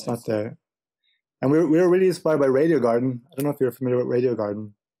 yeah, it's not there. And we were really inspired by Radio Garden. I don't know if you're familiar with Radio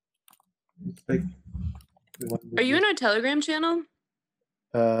Garden. Like, are you in our Telegram channel?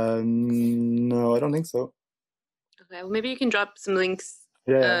 No, I don't think so. Okay, well, maybe you can drop some links.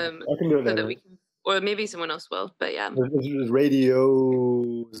 Yeah, I can do it so later. that we can, or maybe someone else will. But yeah, there's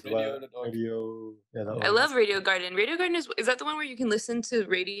radio as well. Radio.org. Radio. Yeah, that I one. love Radio Garden. Radio Garden is that the one where you can listen to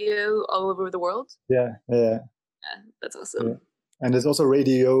radio all over the world? Yeah. Yeah, that's awesome. Yeah. And there's also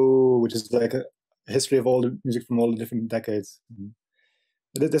Radio, which is like a history of all the music from all the different decades.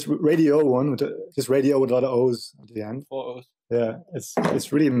 This Radio one, just radio with a lot of O's at the end. 4 O's. Yeah,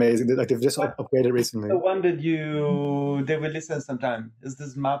 it's really amazing. Like they've just upgraded recently. The one that they will listen sometime is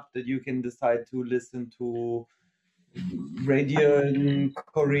this map that you can decide to listen to radio in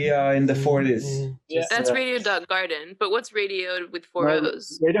Korea in the 40s. Yeah. That's radio.garden. But what's radio with 4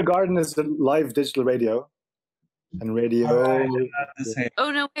 O's? Radio Garden is the live digital radio, and radio. Alright, not the same.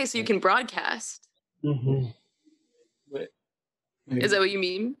 Oh no way! So you can broadcast. Wait. Is that what you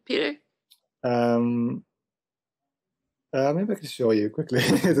mean, Peter? Maybe I can show you quickly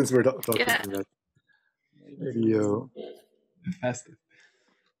since we're talking Yeah. about radio. Faster.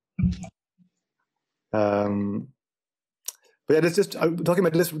 But yeah, I'm talking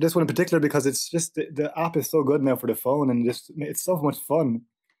about this one in particular because it's just the app is so good now for the phone, and it's so much fun.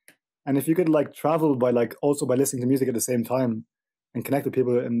 And if you could like travel by like also by listening to music at the same time and connect with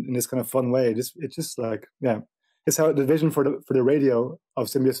people in this kind of fun way, it's just like, yeah, it's how the vision for the radio of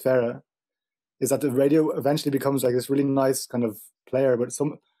Symbiosfera is that the radio eventually becomes like this really nice kind of player, but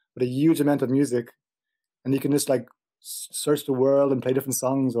with a huge amount of music, and you can just like search the world and play different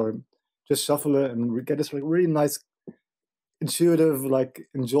songs or just shuffle it and get this like really nice, intuitive, like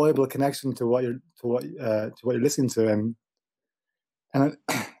enjoyable connection to what you're listening to. And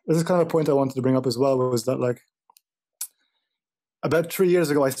this is kind of a point I wanted to bring up as well, was that like about 3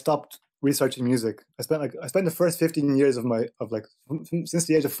 years ago I stopped researching music. I spent the first 15 years since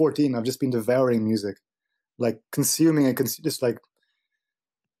the age of 14, I've just been devouring music, like consuming it, just like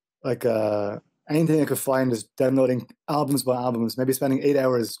anything I could find, just downloading albums by albums, maybe spending 8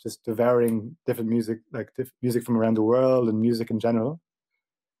 hours just devouring different music, like music from around the world and music in general,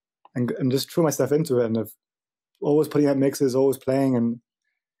 and just threw myself into it. And I've always putting out mixes, always playing, and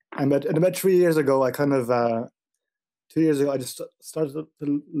about 3 years ago, I kind of 2 years ago, I just started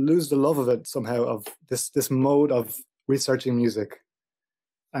to lose the love of it somehow, of this mode of researching music,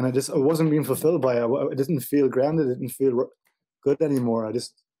 and I wasn't being fulfilled by it. It didn't feel grounded. It didn't feel good anymore.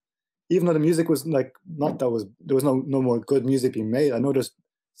 Even though the music was like there was no more good music being made. I know there's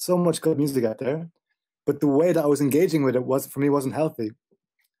so much good music out there, but the way that I was engaging with it wasn't healthy.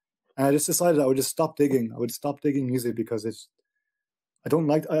 And I just decided I would just stop digging. I would stop digging music because I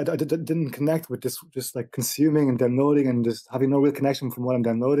didn't connect with this, just like consuming and downloading and just having no real connection from what I'm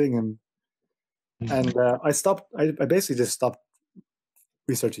downloading. And I basically just stopped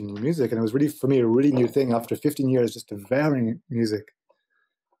researching new music. And it was really, for me, a really new thing after 15 years just devouring music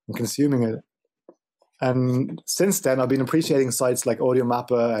and consuming it. And since then, I've been appreciating sites like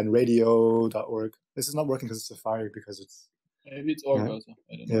Audiomappa and radio.org. This is not working because it's Safari, because it's... Maybe it's org also.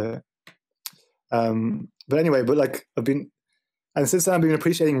 I don't know. Yeah. But anyway, and since then I've been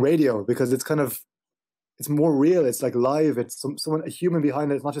appreciating radio because it's more real. It's like live. It's a human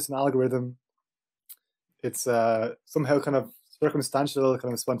behind it. It's not just an algorithm. It's somehow kind of circumstantial,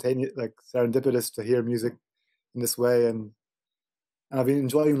 kind of spontaneous, like serendipitous to hear music in this way. And I've been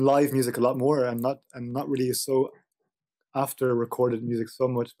enjoying live music a lot more, and not really so after recorded music so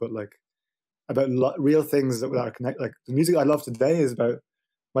much, but like about real things that are connect. Like the music I love today is about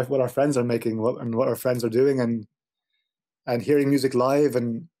what our friends are making and what our friends are doing, and hearing music live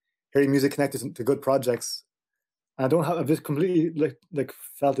and hearing music connected to good projects. And I've just completely like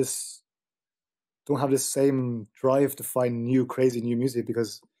felt this, don't have this same drive to find crazy new music,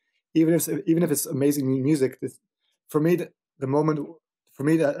 because even if it's amazing new music, for me,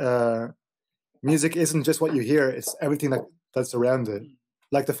 music isn't just what you hear, it's everything that's around it.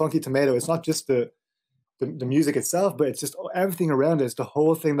 Like the Funky Tomato, it's not just the music itself, but it's just everything around it. It's the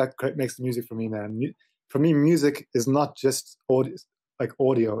whole thing that makes the music for me now. For me, music is not just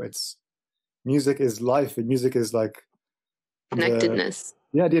audio. It's music is life. And music is like Connectedness.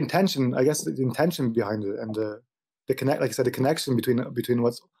 The intention. I guess the intention behind it, and the connect. Like I said, the connection between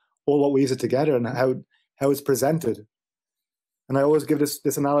what we use it together and how it's presented. And I always give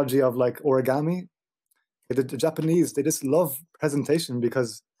this analogy of like origami. The Japanese, they just love presentation,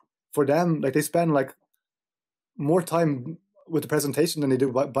 because for them, like they spend like more time with the presentation than they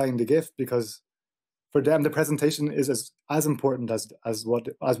do buying the gift, because for them the presentation is as important as what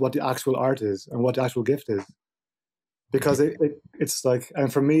the actual art is and what the actual gift is. Because it's like,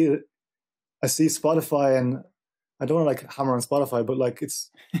 and for me, I see Spotify, and I don't want to like hammer on Spotify, but like it's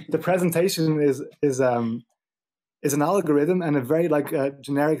the presentation is an algorithm and a very like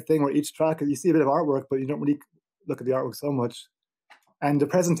generic thing where each track, you see a bit of artwork, but you don't really look at the artwork so much. And the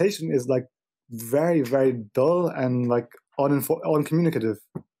presentation is like very, very dull and like uncommunicative,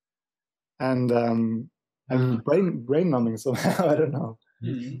 and brain numbing somehow. I don't know.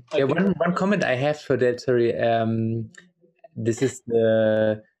 Yeah, one comment I have for that, sorry, this is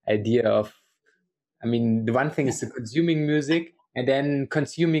the idea of, I mean, the one thing is the consuming music and then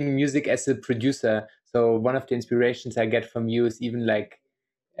consuming music as a producer. So one of the inspirations I get from you is even like,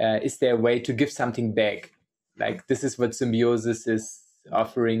 is there a way to give something back? Like, this is what Symbiosis is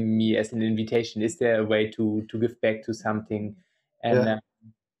offering me as an invitation. Is there a way to give back to something? And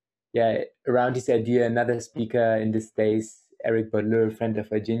around this idea, another speaker in these days, Eric Baudelaire, a friend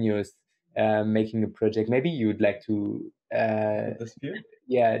of Eugenio's, making a project. Maybe you would like to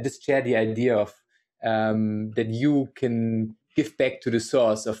just share the idea of that you can give back to the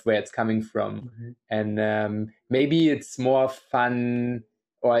source of where it's coming from. And maybe it's more fun,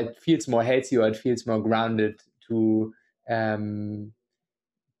 or it feels more healthy, or it feels more grounded to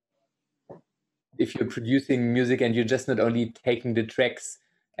if you're producing music and you're just not only taking the tracks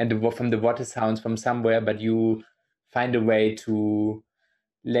and from the water sounds from somewhere, but you find a way to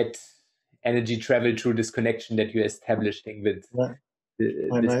let energy travel through this connection that you're establishing with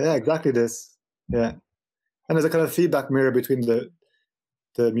exactly this. And there's a kind of feedback mirror between the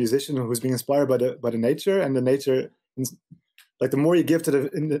musician who's being inspired by the nature, and the nature, like the more you give to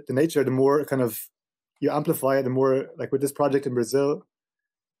the nature, the more kind of you amplify it. The more, like with this project in Brazil,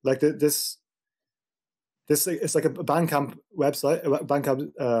 like this it's like a Bandcamp website, a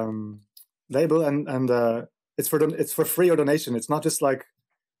Bandcamp label, and it's for free or donation. It's not just like,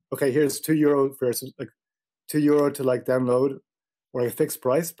 okay, here's €2 for like €2 to like download, or like a fixed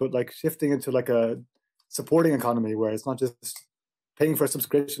price, but like shifting into like a supporting economy where it's not just paying for a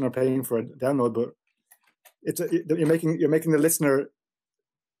subscription or paying for a download, but you're making the listener,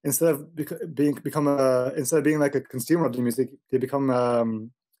 instead of being like a consumer of the music, they become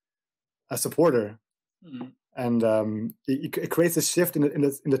a supporter. And it creates a shift in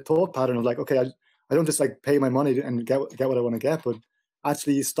the thought pattern of like, okay, I don't just like pay my money and get what I want to get, but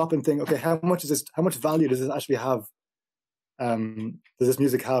actually stop and think, okay, how much value does this actually have? Does this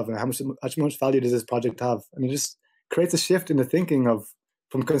music have, and how much value does this project have? And it just creates a shift in the thinking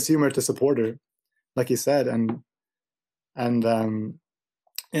from consumer to supporter, like you said. And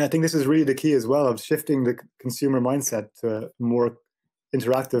I think this is really the key as well, of shifting the consumer mindset to a more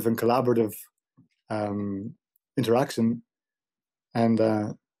interactive and collaborative interaction. And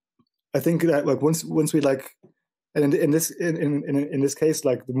I think that like once we like, and in this case,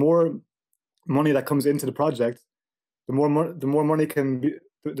 like the more money that comes into the project, the more money can be,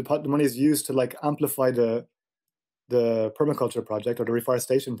 the money is used to like amplify the permaculture project or the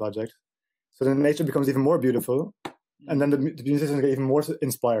reforestation project. So then nature becomes even more beautiful, and then the musicians get even more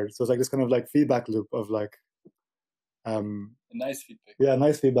inspired. So it's like this kind of like feedback loop of like a nice feedback. Yeah,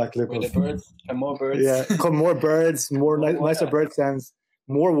 nice feedback loop. Where the birds, come more birds. Yeah, come more birds, nicer bird sounds,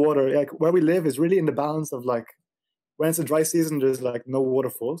 more water. Like where we live is really in the balance of like, when it's a dry season, there's like no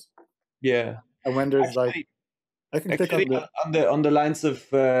waterfalls. Yeah. And when there's actually, like, I can click on the lines of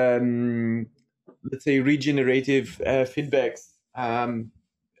let's say regenerative feedbacks.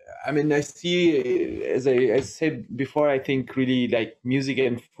 I mean, I see, as I said before, I think really like music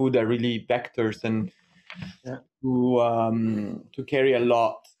and food are really vectors and to carry a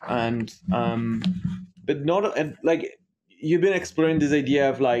lot, and but not, and like you've been exploring this idea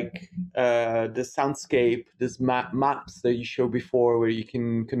of like the soundscape, this maps that you showed before, where you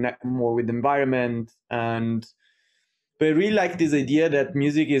can connect more with the environment. But I really like this idea that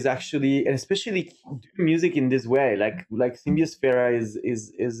music is actually, and especially music in this way, like Symbiosfera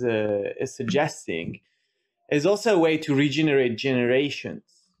is suggesting, is also a way to regenerate generations.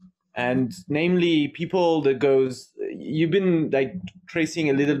 And namely, people that you've been like tracing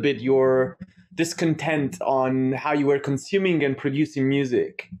a little bit your discontent on how you were consuming and producing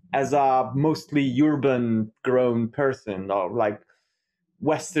music as a mostly urban grown person, or like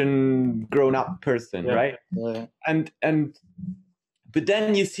Western grown up person, right? Yeah. But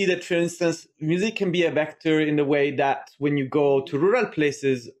then you see that, for instance, music can be a vector in the way that when you go to rural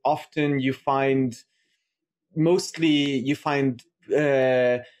places, often you find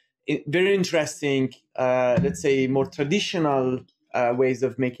very interesting, let's say more traditional ways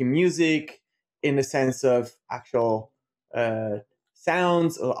of making music, in the sense of actual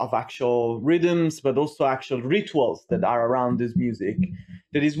sounds, of actual rhythms, but also actual rituals that are around this music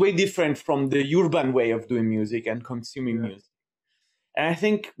that is way different from the urban way of doing music and consuming music. And I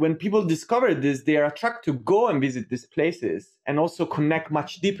think when people discover this, they are attracted to go and visit these places and also connect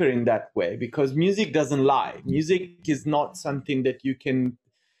much deeper in that way, because music doesn't lie. Music is not something that you can,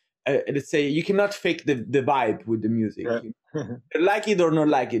 let's say, you cannot fake the vibe with the music. Yeah. Like it or not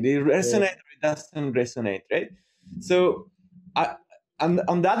like it, it resonates or it doesn't resonate, right? So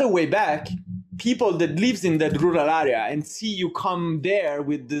on the other way back, people that lives in that rural area and see you come there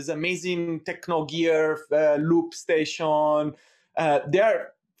with this amazing techno gear, loop station,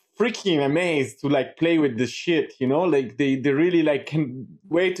 they're freaking amazed to like play with this shit, you know, like they really like can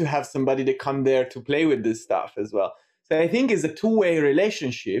wait to have somebody to come there to play with this stuff as well. So I think it's a two-way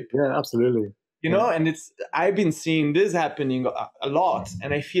relationship. Yeah, absolutely. You know, and I've been seeing this happening a lot,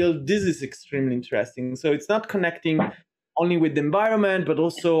 and I feel this is extremely interesting. So it's not connecting only with the environment, but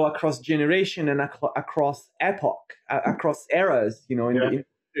also across generation and across epoch, across eras, you know, in the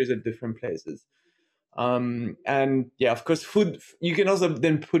industries at different places. And yeah, of course, food, you can also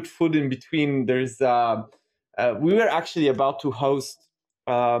then put food in between. There's, we were actually about to host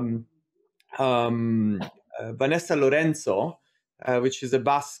Vanessa Lorenzo, which is a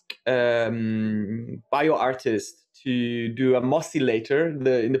Basque bio artist, to do a mossilator.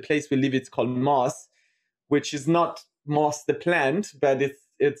 In the place we live, it's called moss, which is not moss the plant, but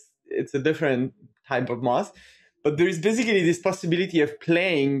it's a different type of moss. But there is basically this possibility of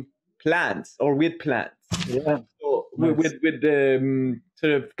playing plants or with plants. Yeah. So with the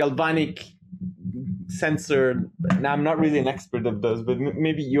sort of galvanic sensor. Now, I'm not really an expert of those, but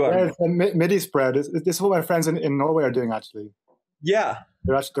maybe you are. Yeah, MIDI spread. This is what my friends in Norway are doing actually. Yeah,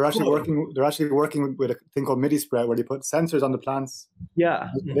 they're actually working. They're actually working with a thing called MIDI spread, where they put sensors on the plants. Yeah,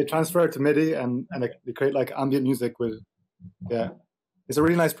 they transfer it to MIDI, and they create like ambient music with. Yeah, it's a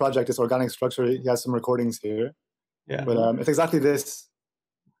really nice project. It's organic structure. He has some recordings here. Yeah, but it's exactly this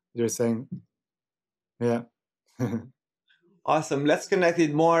you're saying. Yeah. Awesome. Let's connect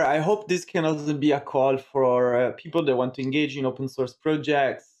it more. I hope this can also be a call for people that want to engage in open source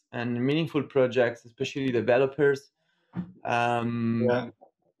projects and meaningful projects, especially developers.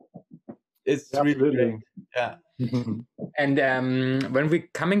 It's really great. Yeah. And when we're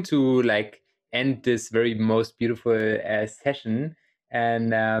coming to like end this very most beautiful session,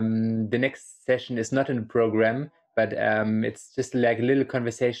 and the next session is not in the program, but it's just like a little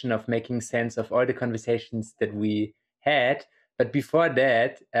conversation of making sense of all the conversations that we had. But before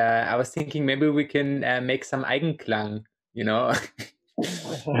that, I was thinking maybe we can make some Eigenklang, you know,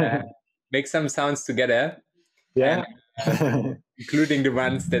 make some sounds together. Yeah. Including the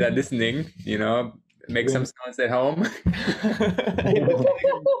ones that are listening, you know, make some sounds at home.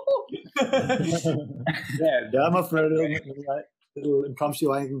 Yeah, I'm up for a little impromptu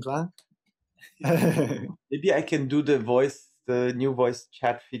Eigenklang. Maybe I can do the new voice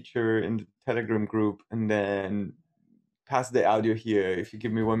chat feature in the Telegram group, and then pass the audio here if you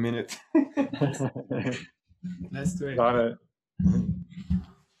give me 1 minute. Let's do it. Got it.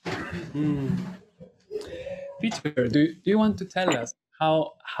 Peter, do you want to tell us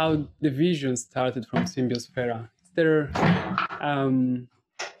how the vision started from Symbiosfera? Is there, I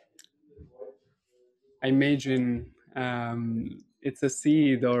imagine it's a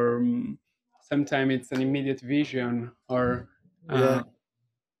seed, or sometimes it's an immediate vision, or yeah.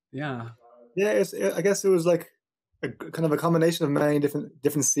 I guess it was like a kind of a combination of many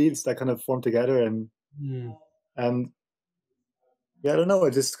different seeds that kind of formed together, and yeah, I don't know.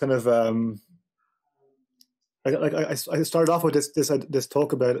 It just kind of I started off with this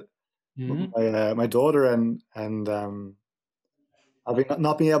talk about my daughter and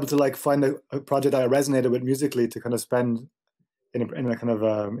not being able to like find a project that I resonated with musically to kind of spend in a kind of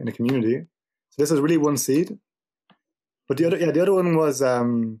in a community. So this is really one seed, but the other one was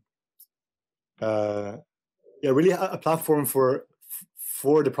really a platform for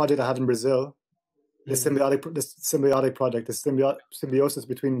the project I had in Brazil, the symbiotic project, the symbiosis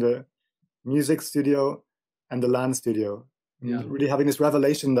between the music studio and the land studio. Really having this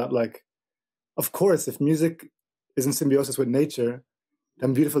revelation that, like, of course, if music is in symbiosis with nature,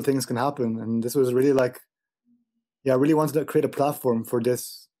 then beautiful things can happen. And this was really like, I really wanted to create a platform for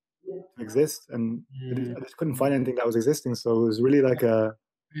this to exist, and I just couldn't find anything that was existing. So it was really like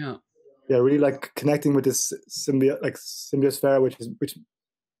really like connecting with this Symbiosfera,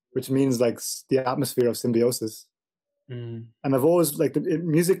 which means like the atmosphere of symbiosis. And I've always like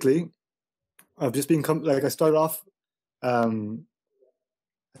musically, I've just been like I started off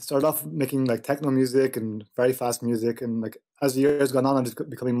making like techno music and very fast music, and like as the years gone on, I'm just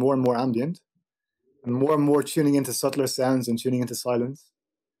becoming more and more ambient. more tuning into subtler sounds and tuning into silence.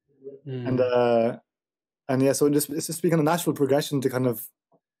 And yeah, so it's just become a natural progression to kind of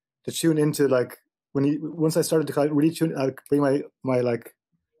to tune into like once I started to kind of really tune, bring my like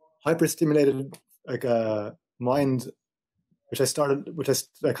hyper stimulated like mind, which I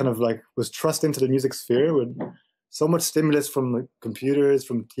kind of like was thrust into the music sphere with so much stimulus from like computers,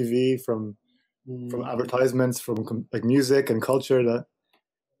 from TV, from advertisements, from like music and culture that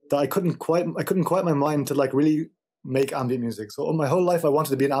I couldn't quiet my mind to like really make ambient music. So my whole life I wanted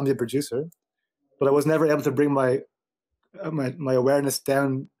to be an ambient producer, but I was never able to bring my awareness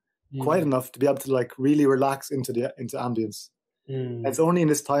down quite enough to be able to like really relax into ambience. It's only in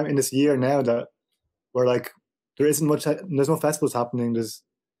this year now that where like there's no festivals happening, there's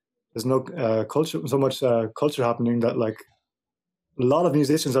no culture happening, that like a lot of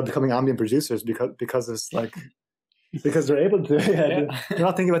musicians are becoming ambient producers because it's like because they're able to. They're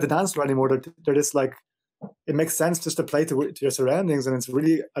not thinking about the dance floor anymore. They're just like, it makes sense just to play to your surroundings, and I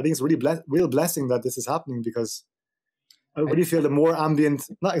think it's really real blessing that this is happening, because I really feel the more ambient,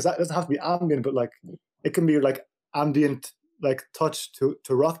 not exactly, it doesn't have to be ambient, but like it can be like ambient like touch to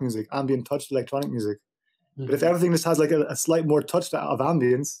rock music, ambient touch to electronic music. But if everything just has like a slight more touch of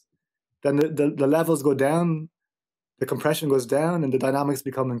ambience, then the levels go down, the compression goes down, and the dynamics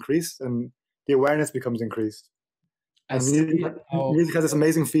become increased, and the awareness becomes increased. And music has this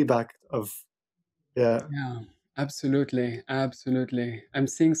amazing feedback of, yeah, absolutely. I'm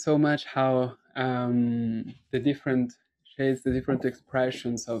seeing so much how the different shades, the different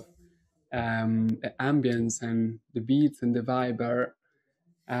expressions of the ambience and the beats and the vibe are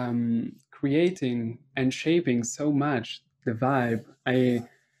creating and shaping so much the vibe.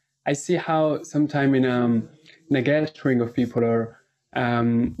 I see how sometime in a gathering of people, or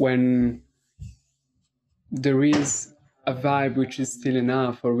when there is a vibe which is still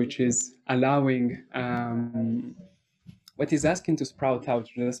enough, or which is allowing what is asking to sprout out,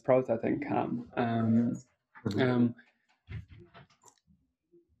 just sprout out and come.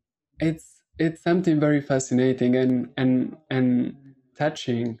 It's something very fascinating and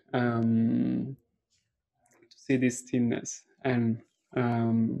touching to see this stillness and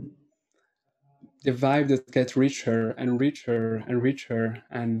the vibe that gets richer and richer and richer,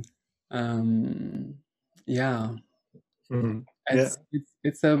 and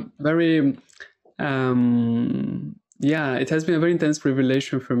it's a very it has been a very intense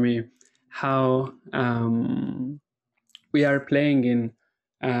revelation for me how we are playing in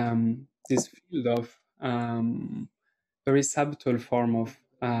this field of very subtle form of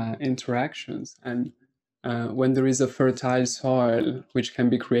interactions, and when there is a fertile soil which can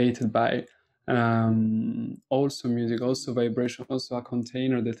be created by also music, also vibration, also a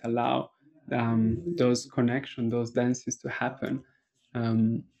container that allow those connections, those dances to happen.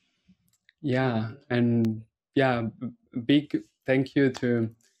 Big thank you to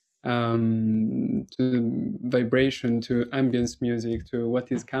vibration, to ambience music, to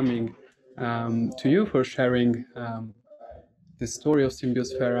what is coming, to you for sharing the story of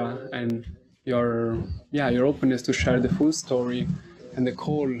Symbiosfera and your openness to share the full story, and the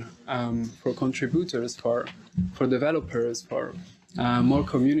call for contributors, for developers, for more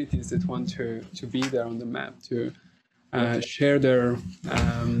communities that want to be there on the map, to share their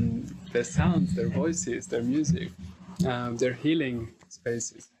sounds, their voices, their music, their healing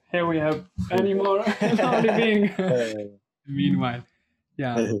spaces. Here we have any more being. Meanwhile,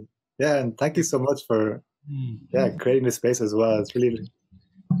 and thank you so much for creating this space as well. It's really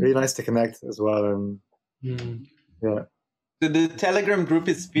nice to connect as well, and The Telegram group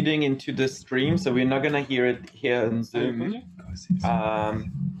is feeding into the stream, so we're not gonna hear it here on Zoom.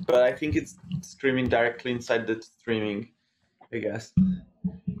 But I think it's streaming directly inside the streaming, I guess.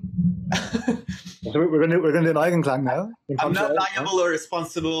 So we're gonna do an Eigenklang now. I'm not liable or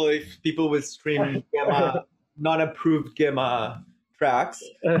responsible if people will stream Gamma, not approved Gamma tracks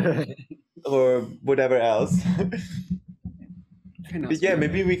or whatever else. But yeah,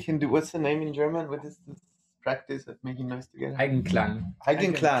 maybe we can do, what's the name in German? What is this practice of making noise together? Eigenklang.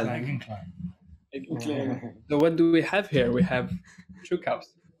 So what do we have here? We have 2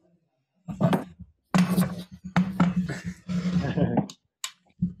 cups.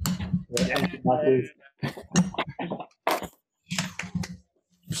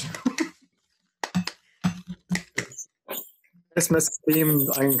 Christmas themed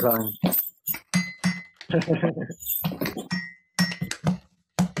Eigenklang.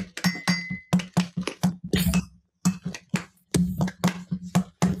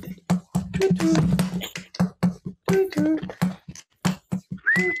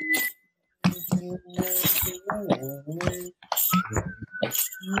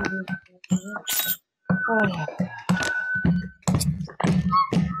 Regenerate.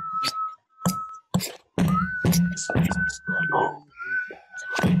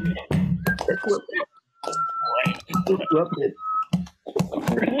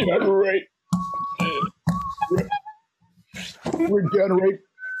 Regenerate.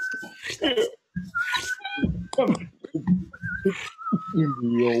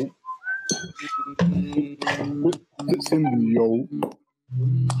 Symbio. Symbio.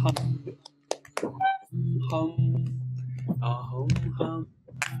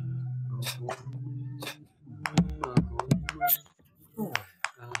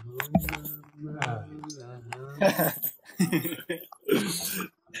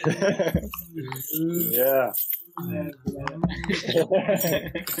 Yeah.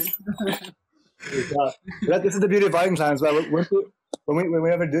 This is the beauty of Eigenklang as well. When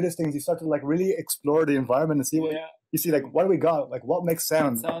we ever do these things, you start to like really explore the environment and see what you see. Like, what do we got? Like, what makes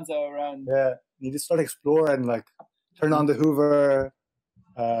sound? Sounds are around. Yeah, you just start to explore and like turn on the Hoover.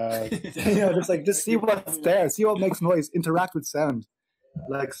 Just see what's there. See what makes noise. Interact with sound.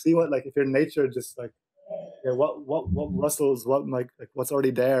 Like, see what if you're in nature, just like what rustles, what's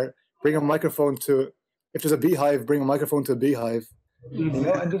already there. Bring a microphone to. If there's a beehive, bring a microphone to a beehive.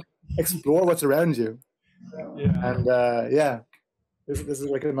 And just explore what's around you. Yeah. And this is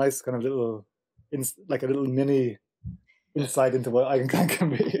like a nice kind of little, like a little mini insight into what Eigenklang can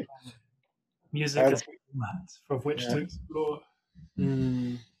be. Music is formats from which to explore.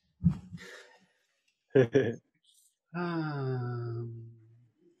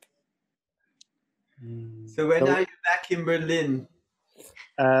 So when are you back in Berlin?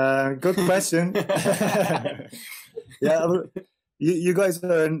 Good question. Yeah, you guys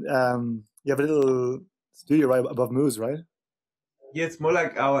are in, you have a little studio right above Moose, right? Yeah, it's more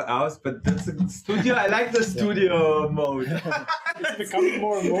like our house, but that's a studio. I like the studio mode. It's becoming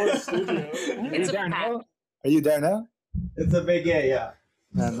more and more a studio. Are you there now? It's a big yeah.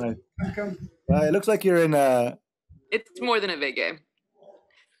 Yeah, nice. It looks like you're in. It's more than a VG.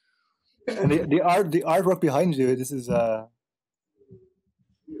 And the artwork behind you. This is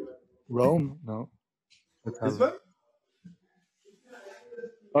Rome. No. This one?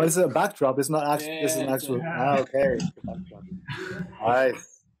 Oh, this is a backdrop. It's not actually. This is an actual. Okay.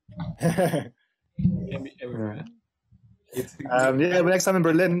 Nice. Everywhere. But next time in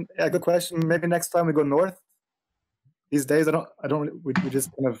Berlin. Yeah, good question. Maybe next time we go north. These days, I don't. We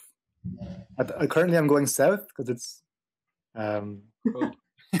just kind of. Currently, I'm going south because it's. Cold.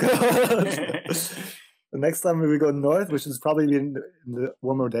 The next time we go north, which is probably in the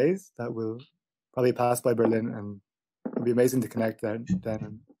warmer days, that will probably pass by Berlin, and it'll be amazing to connect then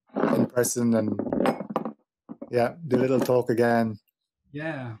in person and do a little talk again.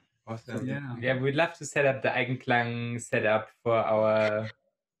 Yeah, awesome. Yeah, we'd love to set up the Eigenklang setup for our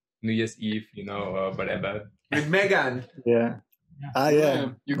New Year's Eve, or whatever. With Megan. Yeah.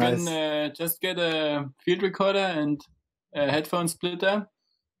 You can just get a field recorder and a headphone splitter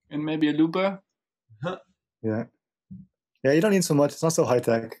and maybe a looper. Yeah, you don't need so much. It's not so high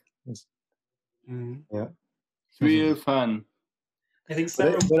tech. It's real fun. I think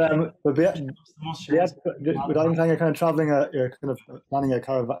so. With Eigenklang, you're kind of traveling. You're kind of planning a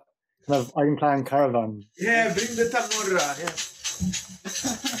caravan, kind of Eigenklang caravan. Yeah, bring the Tamura.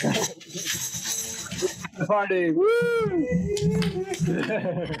 The party. Woo!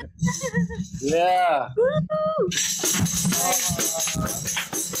 Yeah.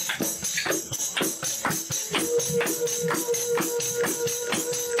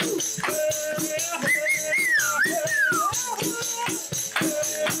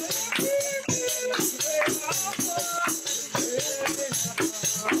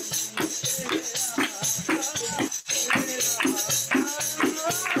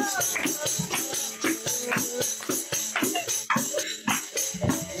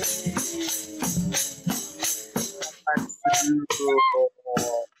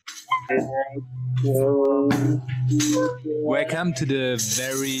 Welcome to the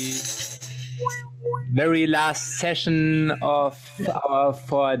very last session of our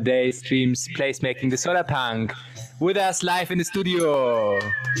 4-day streams placemaking the solar punk. With us live in the studio.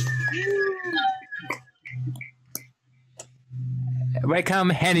 Welcome,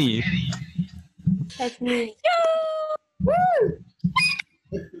 Henny. That's me.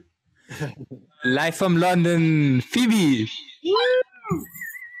 Live from London, Phoebe.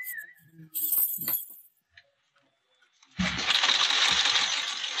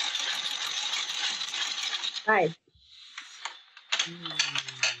 Hi.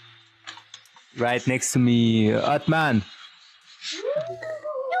 Right next to me, Otman.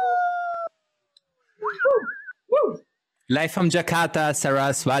 Live from Jakarta,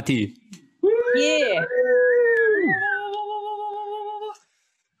 Saraswati. Yeah.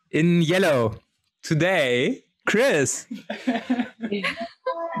 in yellow today, Chris.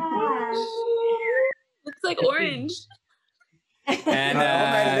 Looks like orange. And on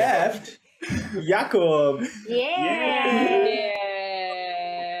my left, Jakob. Yeah.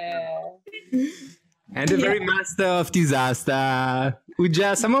 And the very master of disaster,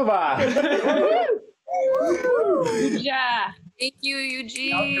 Uja Samova. Yeah. Thank you, UG.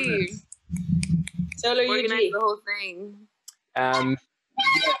 Solo Organize UG. the whole thing.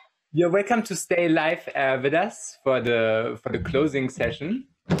 You're welcome to stay live with us for the closing session.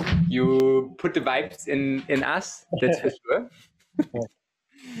 You put the vibes in us, that's for sure.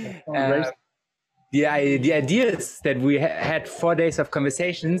 The idea is that we had 4 days of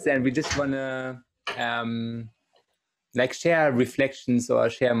conversations, and we just want to like share reflections or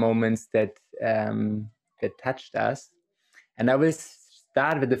share moments that that touched us. And I will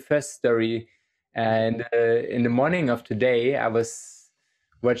start with the first story. And in the morning of today, I was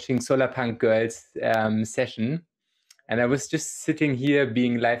watching Solarpunk Girls session, and I was just sitting here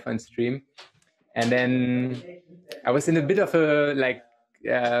being live on stream. And then I was in a bit of a like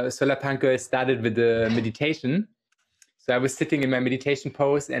Solarpunk Girls started with the meditation. So I was sitting in my meditation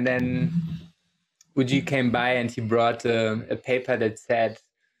pose, and then Uji came by and he brought a paper that said,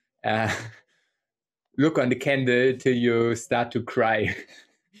 look on the candle till you start to cry.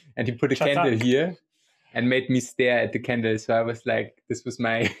 And he put a candle here and made me stare at the candle. So I was like, this was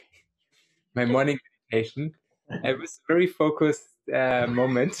my morning meditation. It was a very focused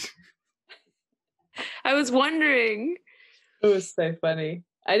moment. I was wondering. It was so funny.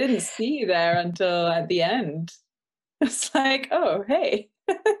 I didn't see you there until at the end. It's like, oh, hey.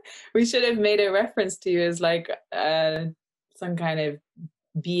 We should have made a reference to you as like some kind of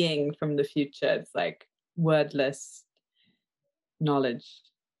being from the future. It's like wordless knowledge.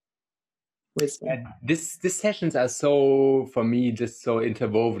 Wisdom. These sessions are so, for me, just so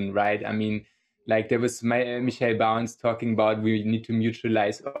interwoven, right? I mean, like there was Michael Bounds talking about we need to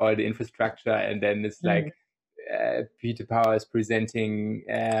mutualize all the infrastructure, and then it's like Peter Powers presenting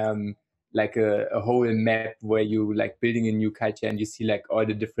like a whole map where you like building a new culture, and you see like all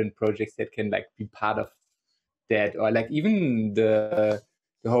the different projects that can like be part of that, or like even the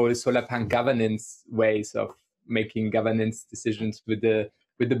whole Solarpunk governance ways of making governance decisions with the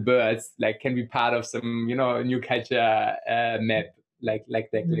birds, like can be part of some, you know, new culture map like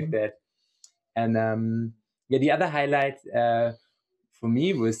that. And yeah, the other highlight for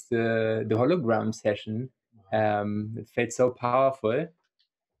me was the hologram session. It felt so powerful.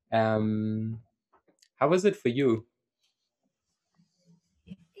 How was it for you?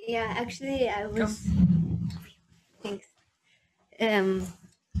 Yeah, actually, I was. Thanks.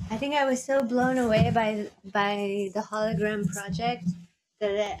 I think I was so blown away by the hologram project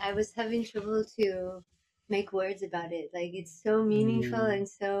that I was having trouble to make words about it. Like it's so meaningful and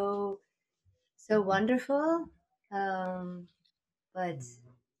so wonderful. But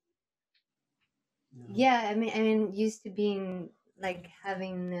yeah, I mean, used to being like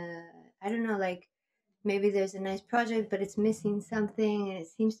having I don't know, like maybe there's a nice project, but it's missing something, and it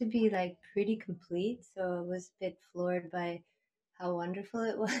seems to be like pretty complete. So I was a bit floored by how wonderful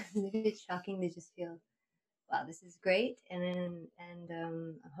it was. It's a bit shocking to just feel, wow, this is great. And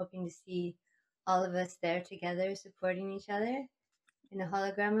I'm hoping to see all of us there together, supporting each other in a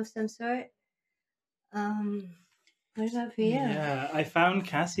hologram of some sort. What about for you? Yeah, I found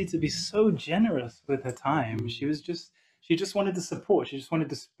Cassie to be so generous with her time. She just wanted to support. She just wanted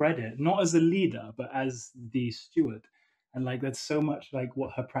to spread it, not as a leader, but as the steward. And like that's so much like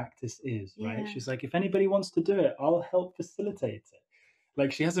what her practice is, right? Yeah. She's like, if anybody wants to do it, I'll help facilitate it.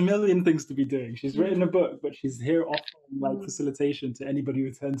 Like she has a million things to be doing. She's written a book, but she's here offering like facilitation to anybody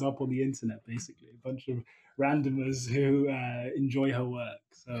who turns up on the internet, basically a bunch of randomers who enjoy her work.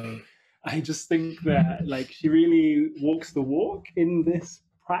 So I just think that like she really walks the walk in this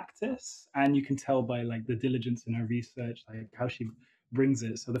practice, and you can tell by like the diligence in her research, like how she brings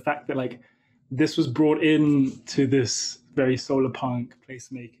it. So the fact that like this was brought in to this very solar punk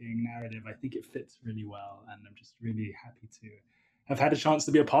placemaking narrative, I think it fits really well, and I'm just really happy to have had a chance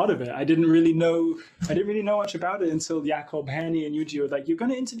to be a part of it. I didn't really know much about it until Jakob, Henny, and Yuji were like, "You're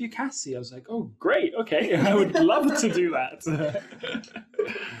going to interview Cassie." I was like, "Oh, great! Okay, I would love to do that."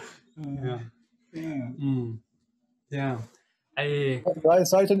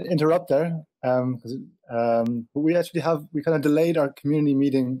 Sorry to interrupt there. We actually kind of delayed our community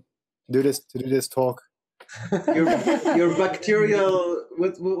meeting to do this talk. Your bacterial,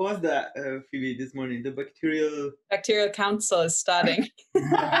 what was that, Phoebe, this morning? The Bacterial council is starting.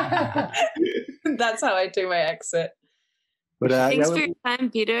 That's how I do my exit. But Thanks for your time,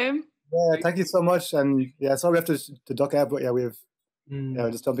 Peter. Yeah, thank you so much. And yeah, sorry we have to duck out, but yeah, we have Yeah,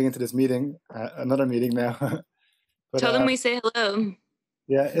 we're just jumping into this meeting, another meeting now. But, Tell them we say hello.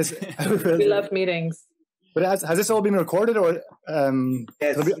 Yeah, we love meetings. But has this all been recorded, or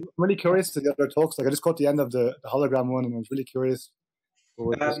Yes. I'm really curious to the other talks. Like I just caught the end of the hologram one, and I was really curious.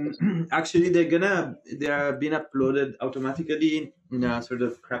 Actually, they are being uploaded automatically in a sort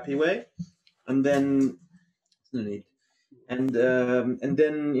of crappy way, and then no need. And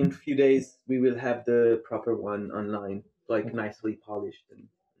then in a few days we will have the proper one online, like nicely polished and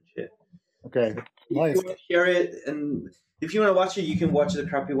shit. Okay, nice. If you want to share it, and if you want to watch it, you can watch the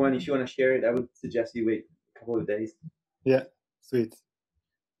crappy one. If you want to share it, I would suggest you wait a couple of days. Yeah, sweet.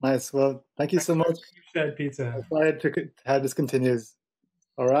 Nice. Well, thank you so much. You shared, Peter. I'm excited to how this continues.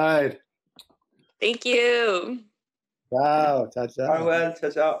 All right. Thank you. Ciao. Ciao, ciao. Oh, well, ciao,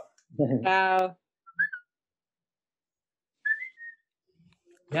 ciao. Wow.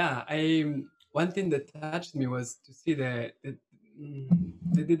 Yeah, one thing that touched me was to see the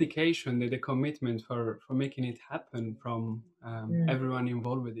dedication, the commitment for making it happen from everyone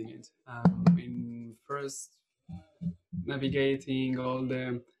involved in it. In first navigating all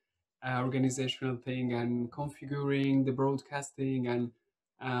the organizational thing and configuring the broadcasting, and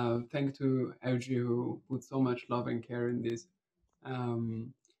thank to LG who put so much love and care in this.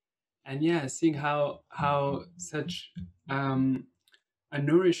 And yeah, seeing how such a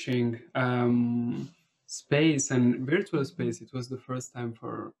nourishing space and virtual space. It was the first time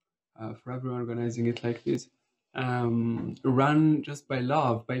for everyone organizing it like this. Run just by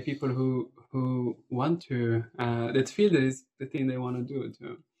love, by people who want to, that feel that is the thing they want to do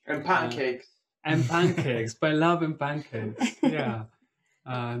too. And pancakes. And pancakes, by love and pancakes. Yeah,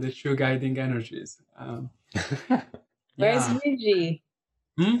 the true guiding energies. Where's Yuji?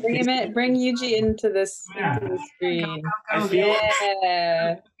 Bring Yuji into this screen.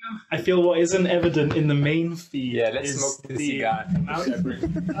 I feel what isn't evident in the main feed. Yeah, let's smoke the cigar. Is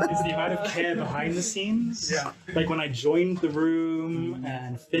the amount of care behind the scenes. Yeah. Like when I joined the room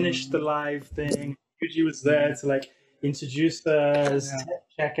and finished the live thing, Yuji was there to like introduce us,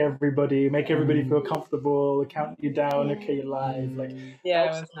 check everybody, make everybody feel comfortable, count you down, okay, you're live. Like, yeah, it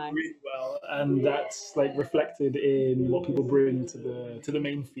was nice. Really well, and that's like reflected in what people bring to the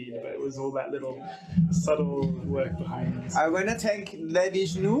main feed. But it was all that little subtle work behind. I want to thank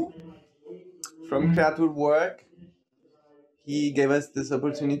Vishnu from Creature Work. He gave us this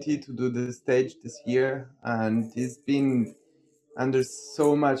opportunity to do the stage this year, and he's been under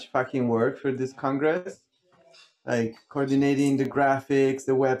so much fucking work for this Congress. Like coordinating the graphics,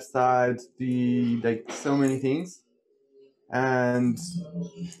 the website, so many things. And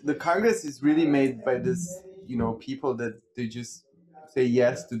the Congress is really made by this, people that they just say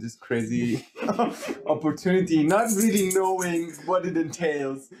yes to this crazy opportunity, not really knowing what it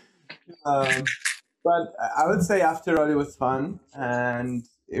entails. But I would say after all, it was fun, and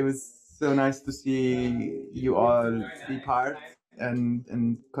it was so nice to see you all be part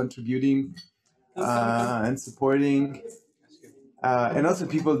and contributing. And supporting, and also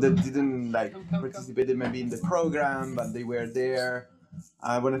people that didn't participate maybe in the program, but they were there.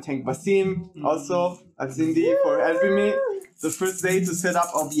 I want to thank Basim also and Cindy for helping me the first day to set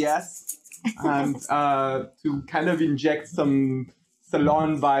up OBS and to kind of inject some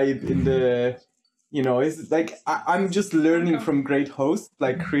salon vibe in the, it's like I'm just learning from great hosts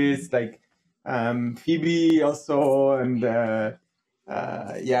like Chris, Phoebe also, and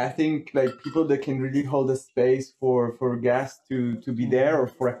I think like people that can really hold a space for guests to be there or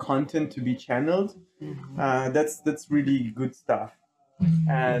for a content to be channeled. That's really good stuff.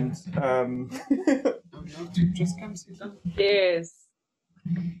 And just come sit down. Cheers.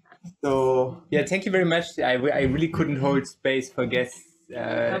 So yeah, thank you very much. I really couldn't hold space for guests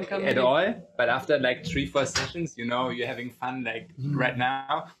at all. But after like 3-4 sessions, you're having fun right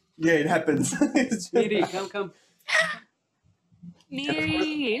now. Yeah, it happens. Miri, come.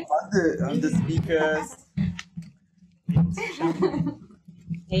 Miri. On the speakers.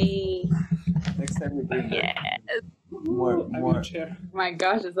 Hey. Next time we bring Yes. more. Oh my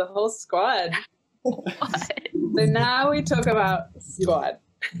gosh, it's a whole squad. So now we talk about squad.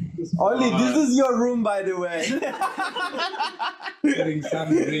 Ollie, this is your room, by the way. Getting some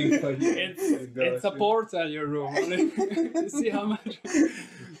drink for you. It's a portal, your room. You see how much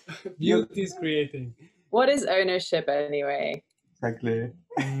beauty is creating. What is ownership anyway? Exactly.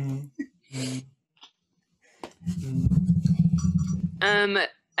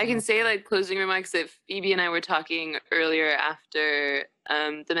 I can say closing remarks that Phoebe and I were talking earlier after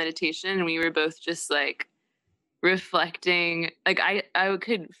the meditation, and we were both just reflecting. I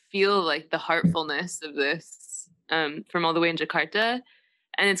could feel the heartfulness of this from all the way in Jakarta,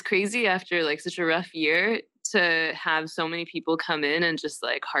 and it's crazy after such a rough year to have so many people come in and just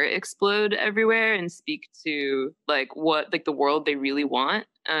like heart explode everywhere and speak to like what like the world they really want,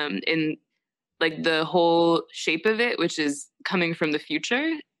 in like the whole shape of it, which is coming from the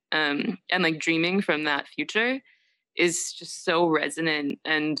future, and like dreaming from that future, is just so resonant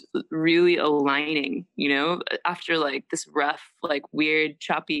and really aligning, you know, after like this rough, like weird,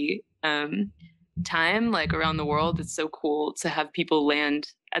 choppy time like around the world. It's so cool to have people land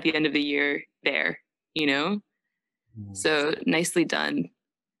at the end of the year there, you know. So nicely done.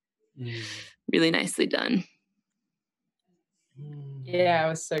 Really nicely done. Yeah, I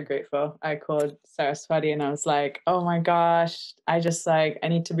was so grateful. I called Saraswati and I was like, oh my gosh, I just like, I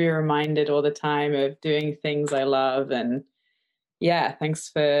need to be reminded all the time of doing things I love. And yeah, thanks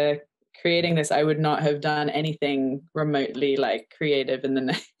for creating this. I would not have done anything remotely like creative in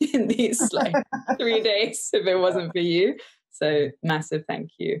in these like 3 days if it wasn't for you. So massive thank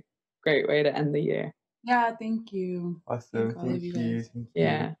you. Great way to end the year. Yeah, thank you. Awesome. Thank all of you guys. Thank you.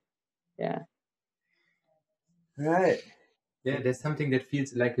 Yeah. Yeah. Right. Yeah, there's something that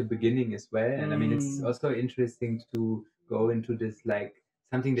feels like a beginning as well. And I mean, it's also interesting to go into this, like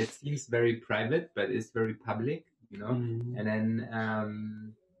something that seems very private, but is very public, you know? And then,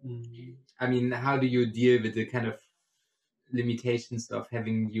 I mean, how do you deal with the kind of limitations of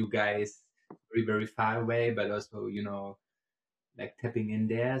having you guys very, very far away, but also, you know, like tapping in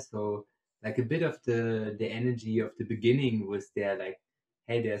there? So like a bit of the energy of the beginning was there, like,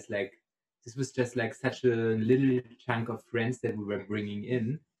 hey, there's like, this was just like such a little chunk of friends that we were bringing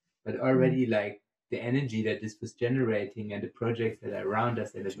in, but already like the energy that this was generating and the projects that are around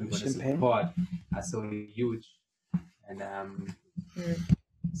us and that we want to support are so huge. And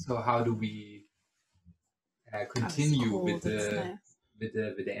so how do we continue cool. with That's the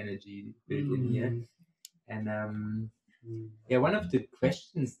nice. with the energy built in here? And yeah, one of the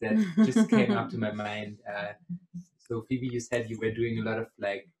questions that just came up to my mind. So Phoebe, you said you were doing a lot of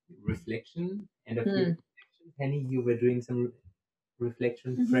like reflection, and of reflection. Penny, you were doing some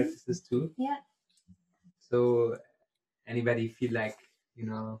reflection practices too. Yeah. So anybody feel like, you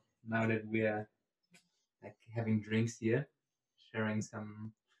know, now that we're like having drinks here, sharing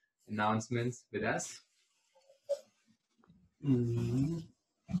some announcements with us?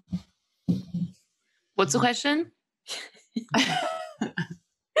 What's the question?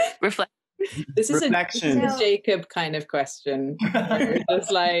 Reflect. This is Reflection. a Jacob kind of question.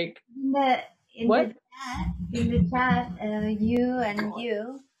 It's like in the chat, you and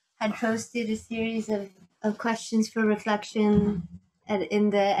you had posted a series of questions for reflection in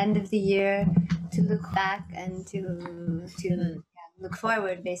the end of the year, to look back and to look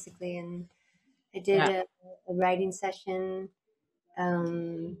forward, basically. And I did a writing session.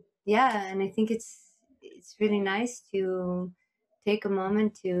 And I think it's really nice to take a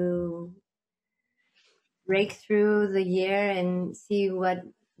moment to break through the year and see what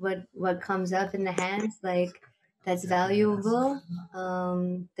comes up in the hands, like that's valuable,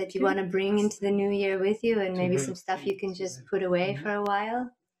 that you want to bring into the new year with you, and maybe some stuff you can just put away for a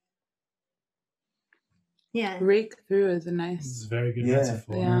while. Yeah, Breakthrough is a nice. This is a very good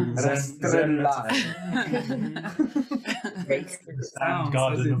metaphor. Yeah. Zen metaphor. Sound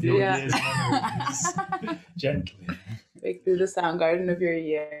garden of your year's memories. Gently. Break through the sound garden of your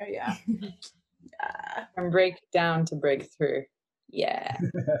year. Yeah. From breakdown to breakthrough. Yeah.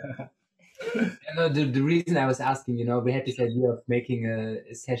 No, the reason I was asking, you know, we had this idea of making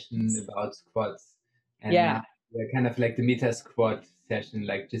a session about squats, and we're kind of like the meta squat session,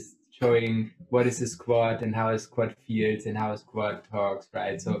 like just showing what is a squat and how a squat feels and how a squat talks,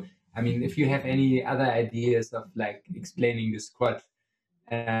 right? So, I mean, if you have any other ideas of like explaining the squat,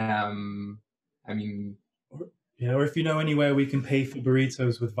 I mean, or if you know anywhere we can pay for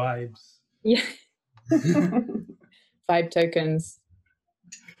burritos with vibes. Yeah. Vibe tokens.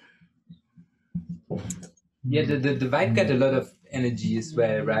 Yeah, the vibe got a lot of energy as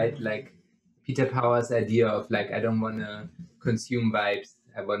well, right? Like Peter Power's idea of like, I don't want to consume vibes,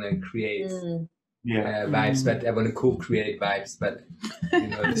 I want to create vibes, but I want to co-create vibes. But you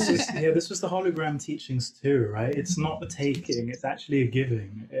know, this was the hologram teachings too, right? It's not a taking; it's actually a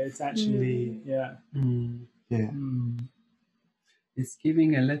giving. It's actually It's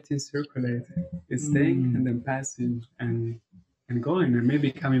giving and letting circulate. It's staying and then passing and going, and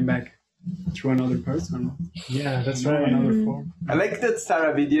maybe coming back through another person. Yeah, that's right. Another form. I like that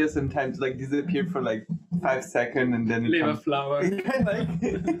Sarah video sometimes like disappear for like 5 seconds and then leave a flower. Like,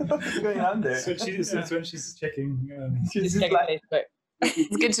 what's going on there? So that's when she's checking. She's checking Facebook.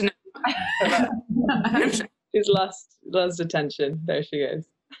 It's good to know. She's lost attention. There she goes.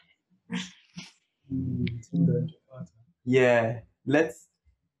 Yeah, let's.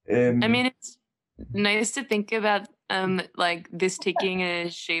 I mean, nice to think about like this taking a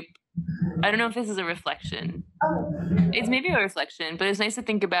shape. I don't know if this is a reflection. It's maybe a reflection, but it's nice to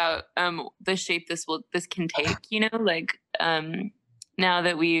think about the shape this can take, you know, like now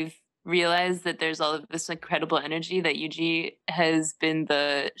that we've realized that there's all of this incredible energy that Yuji has been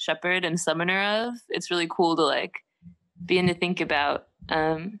the shepherd and summoner of. It's really cool to like begin to think about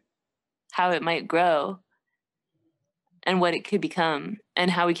how it might grow and what it could become,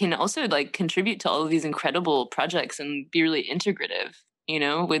 and how we can also like contribute to all of these incredible projects and be really integrative, you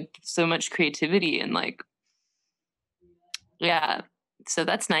know, with so much creativity and like, yeah. So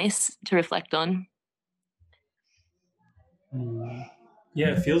that's nice to reflect on.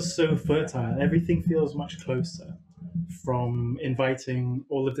 Yeah, it feels so fertile. Everything feels much closer from inviting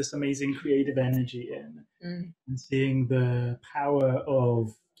all of this amazing creative energy in and seeing the power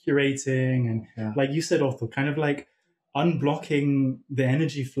of curating and, like you said, Otto, kind of like unblocking the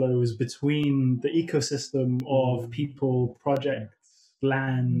energy flows between the ecosystem of people, projects,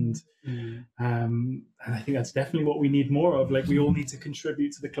 land. And I think that's definitely what we need more of. Like, we all need to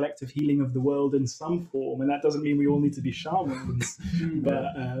contribute to the collective healing of the world in some form, and that doesn't mean we all need to be shamans,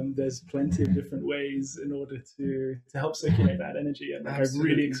 but there's plenty of different ways in order to help circulate that energy. And I've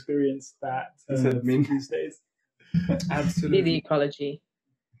really experienced that these days. Absolutely. The ecology.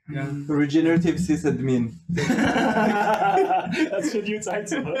 Yeah. Regenerative sysadmin. That's your new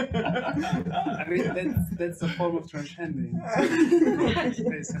title. I mean, that's a form of transcending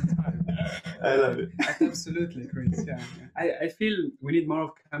space and time. I love it. Absolutely, Chris. Yeah. I feel we need more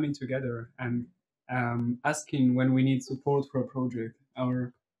of coming together and asking when we need support for a project,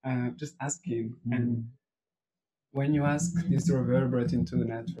 or just asking. And when you ask, this reverberates into the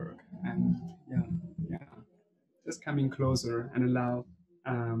network. And just coming closer and allow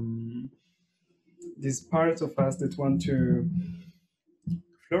this part of us that want to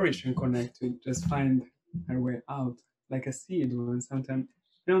flourish and connect to just find our way out, like a seed. When sometimes,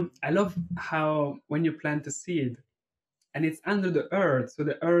 you know, I love how when you plant a seed and it's under the earth, so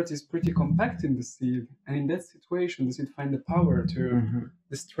the earth is pretty compact in the seed, and in that situation the seed find the power to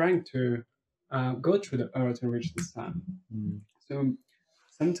the strength to go through the earth and reach the sun. So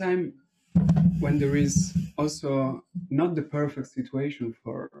sometimes when there is also not the perfect situation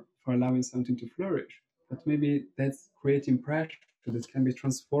for allowing something to flourish, but maybe that's creating pressure that can be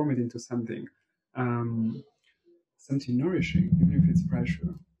transformed into something something nourishing, even if it's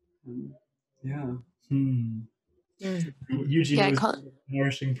pressure. Eugene was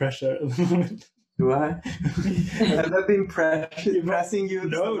nourishing pressure at the moment. Do I? Have I been pressing you?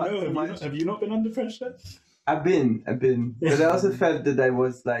 No. Have you not been under pressure? I've been. But I also felt that I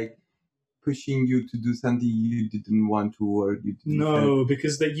was like pushing you to do something you didn't want to, or you didn't. No,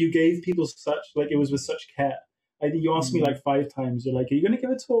 because that you gave people such, like, it was with such care. I think you asked me like 5 times. You're like, "Are you going to give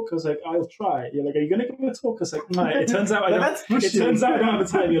a talk?" I was like, "I'll try." You're like, "Are you going to give a talk?" I was like, "No." It turns out I don't. It turns out I don't have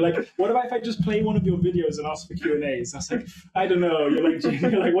the time. You're like, "What about if I just play one of your videos and ask for Q&As?" I was like, "I don't know."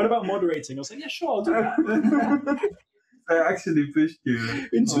 You're like, "What about moderating?" I was like, "Yeah, sure, I'll do that." I actually pushed you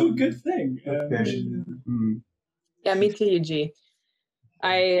into a good thing. Okay. Yeah, me too, Yuji.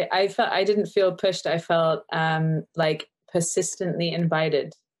 I felt I didn't feel pushed. I felt like persistently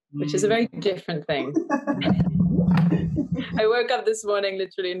invited, which is a very different thing. I woke up this morning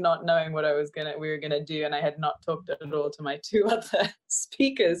literally not knowing what we were gonna do, and I had not talked at all to my 2 other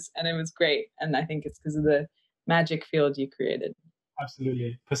speakers, and it was great. And I think it's because of the magic field you created.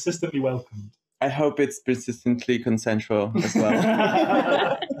 Absolutely, persistently welcomed. I hope it's persistently consensual as well.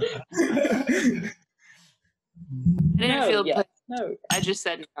 I didn't feel pushed. No. I just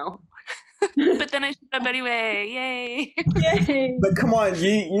said no. But then I showed up anyway. Yay! Yay! But come on,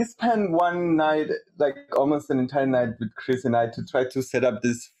 you spent one night, like almost an entire night with Chris and I, to try to set up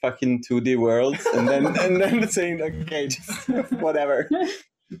this fucking 2D world, and then saying, okay, just whatever.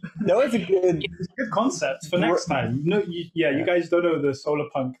 That was a good concept for next time. No, you guys don't know the solar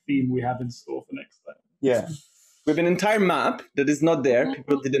punk theme we have in store for next time. Yeah. We have an entire map that is not there.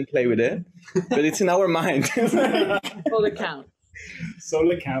 People didn't play with it, but it's in our mind. Solar Camp.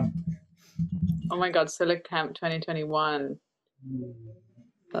 Solar Camp. Oh my God, Solar Camp 2021.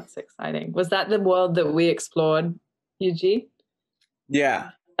 That's exciting. Was that the world that we explored, Yuji?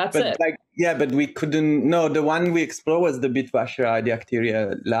 Yeah. That's it. But we couldn't. No, the one we explored was the Bitvashara, the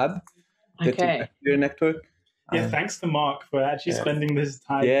Bacteria Lab. The Bacteria Network. Yeah, thanks to Mark for actually spending this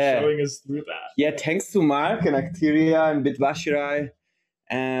time showing us through that. Yeah, thanks to Mark and Acteria and Bitvashara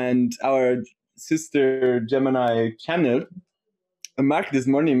and our sister Gemini channel. And Mark this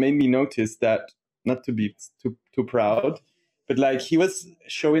morning made me notice that, not to be too proud, but like he was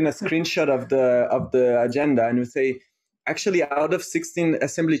showing a screenshot of the agenda and would say, actually, out of 16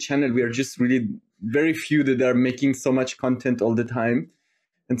 assembly channel, we are just really very few that are making so much content all the time.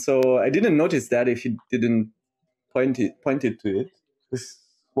 And so I didn't notice that if you didn't point it to it.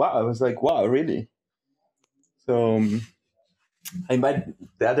 Wow, I was like, wow, really? So I invite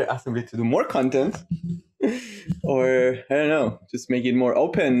the other assembly to do more content, or I don't know, just make it more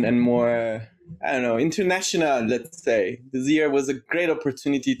open and more, I don't know, international, let's say. This year was a great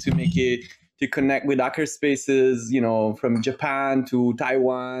opportunity to make it, to connect with hacker spaces, you know, from Japan to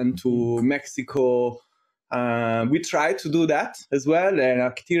Taiwan to Mexico. We tried to do that as well. And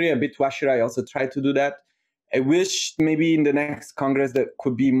Akitiri, a bit Washira, I also tried to do that. I wish maybe in the next Congress that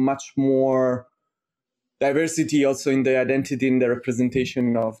could be much more diversity also in the identity, in the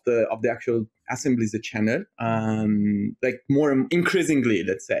representation of the actual assembly as a channel, like more increasingly,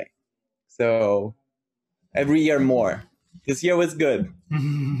 let's say. So every year more. This year was good.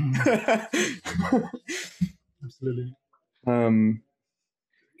 Absolutely.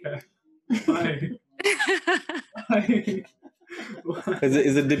 Okay. Bye.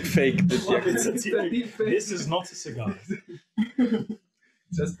 Is a deep fake this year. This is not a cigar.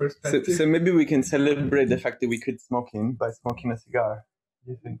 Just perspective. So maybe we can celebrate the fact that we quit smoking by smoking a cigar. What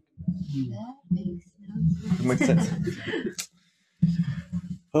do you think? That makes no sense. It makes sense.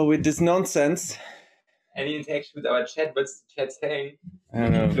 Oh, with this nonsense. Any interaction with our chat? What's the chat saying? I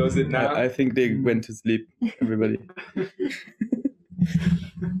don't know. Close it now. I think they went to sleep, everybody.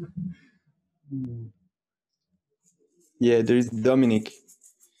 Yeah, there is Dominic.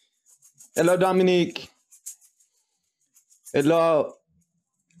 Hello, Dominic. Hello,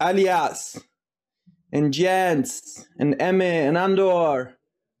 Alias, and Jens, and Emme, and Andor,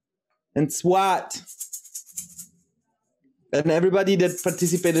 and SWAT, and everybody that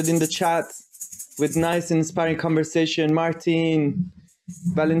participated in the chat with nice, inspiring conversation. Martin,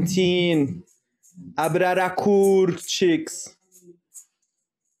 Valentin, Abrarakur chicks,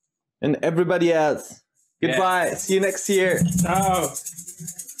 and everybody else. Goodbye. Yes. See you next year. Ciao.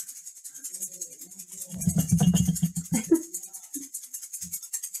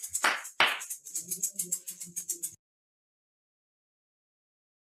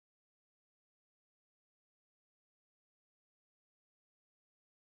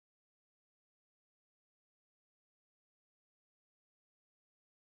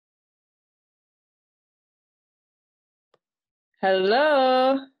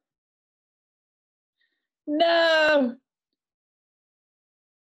 Hello. No.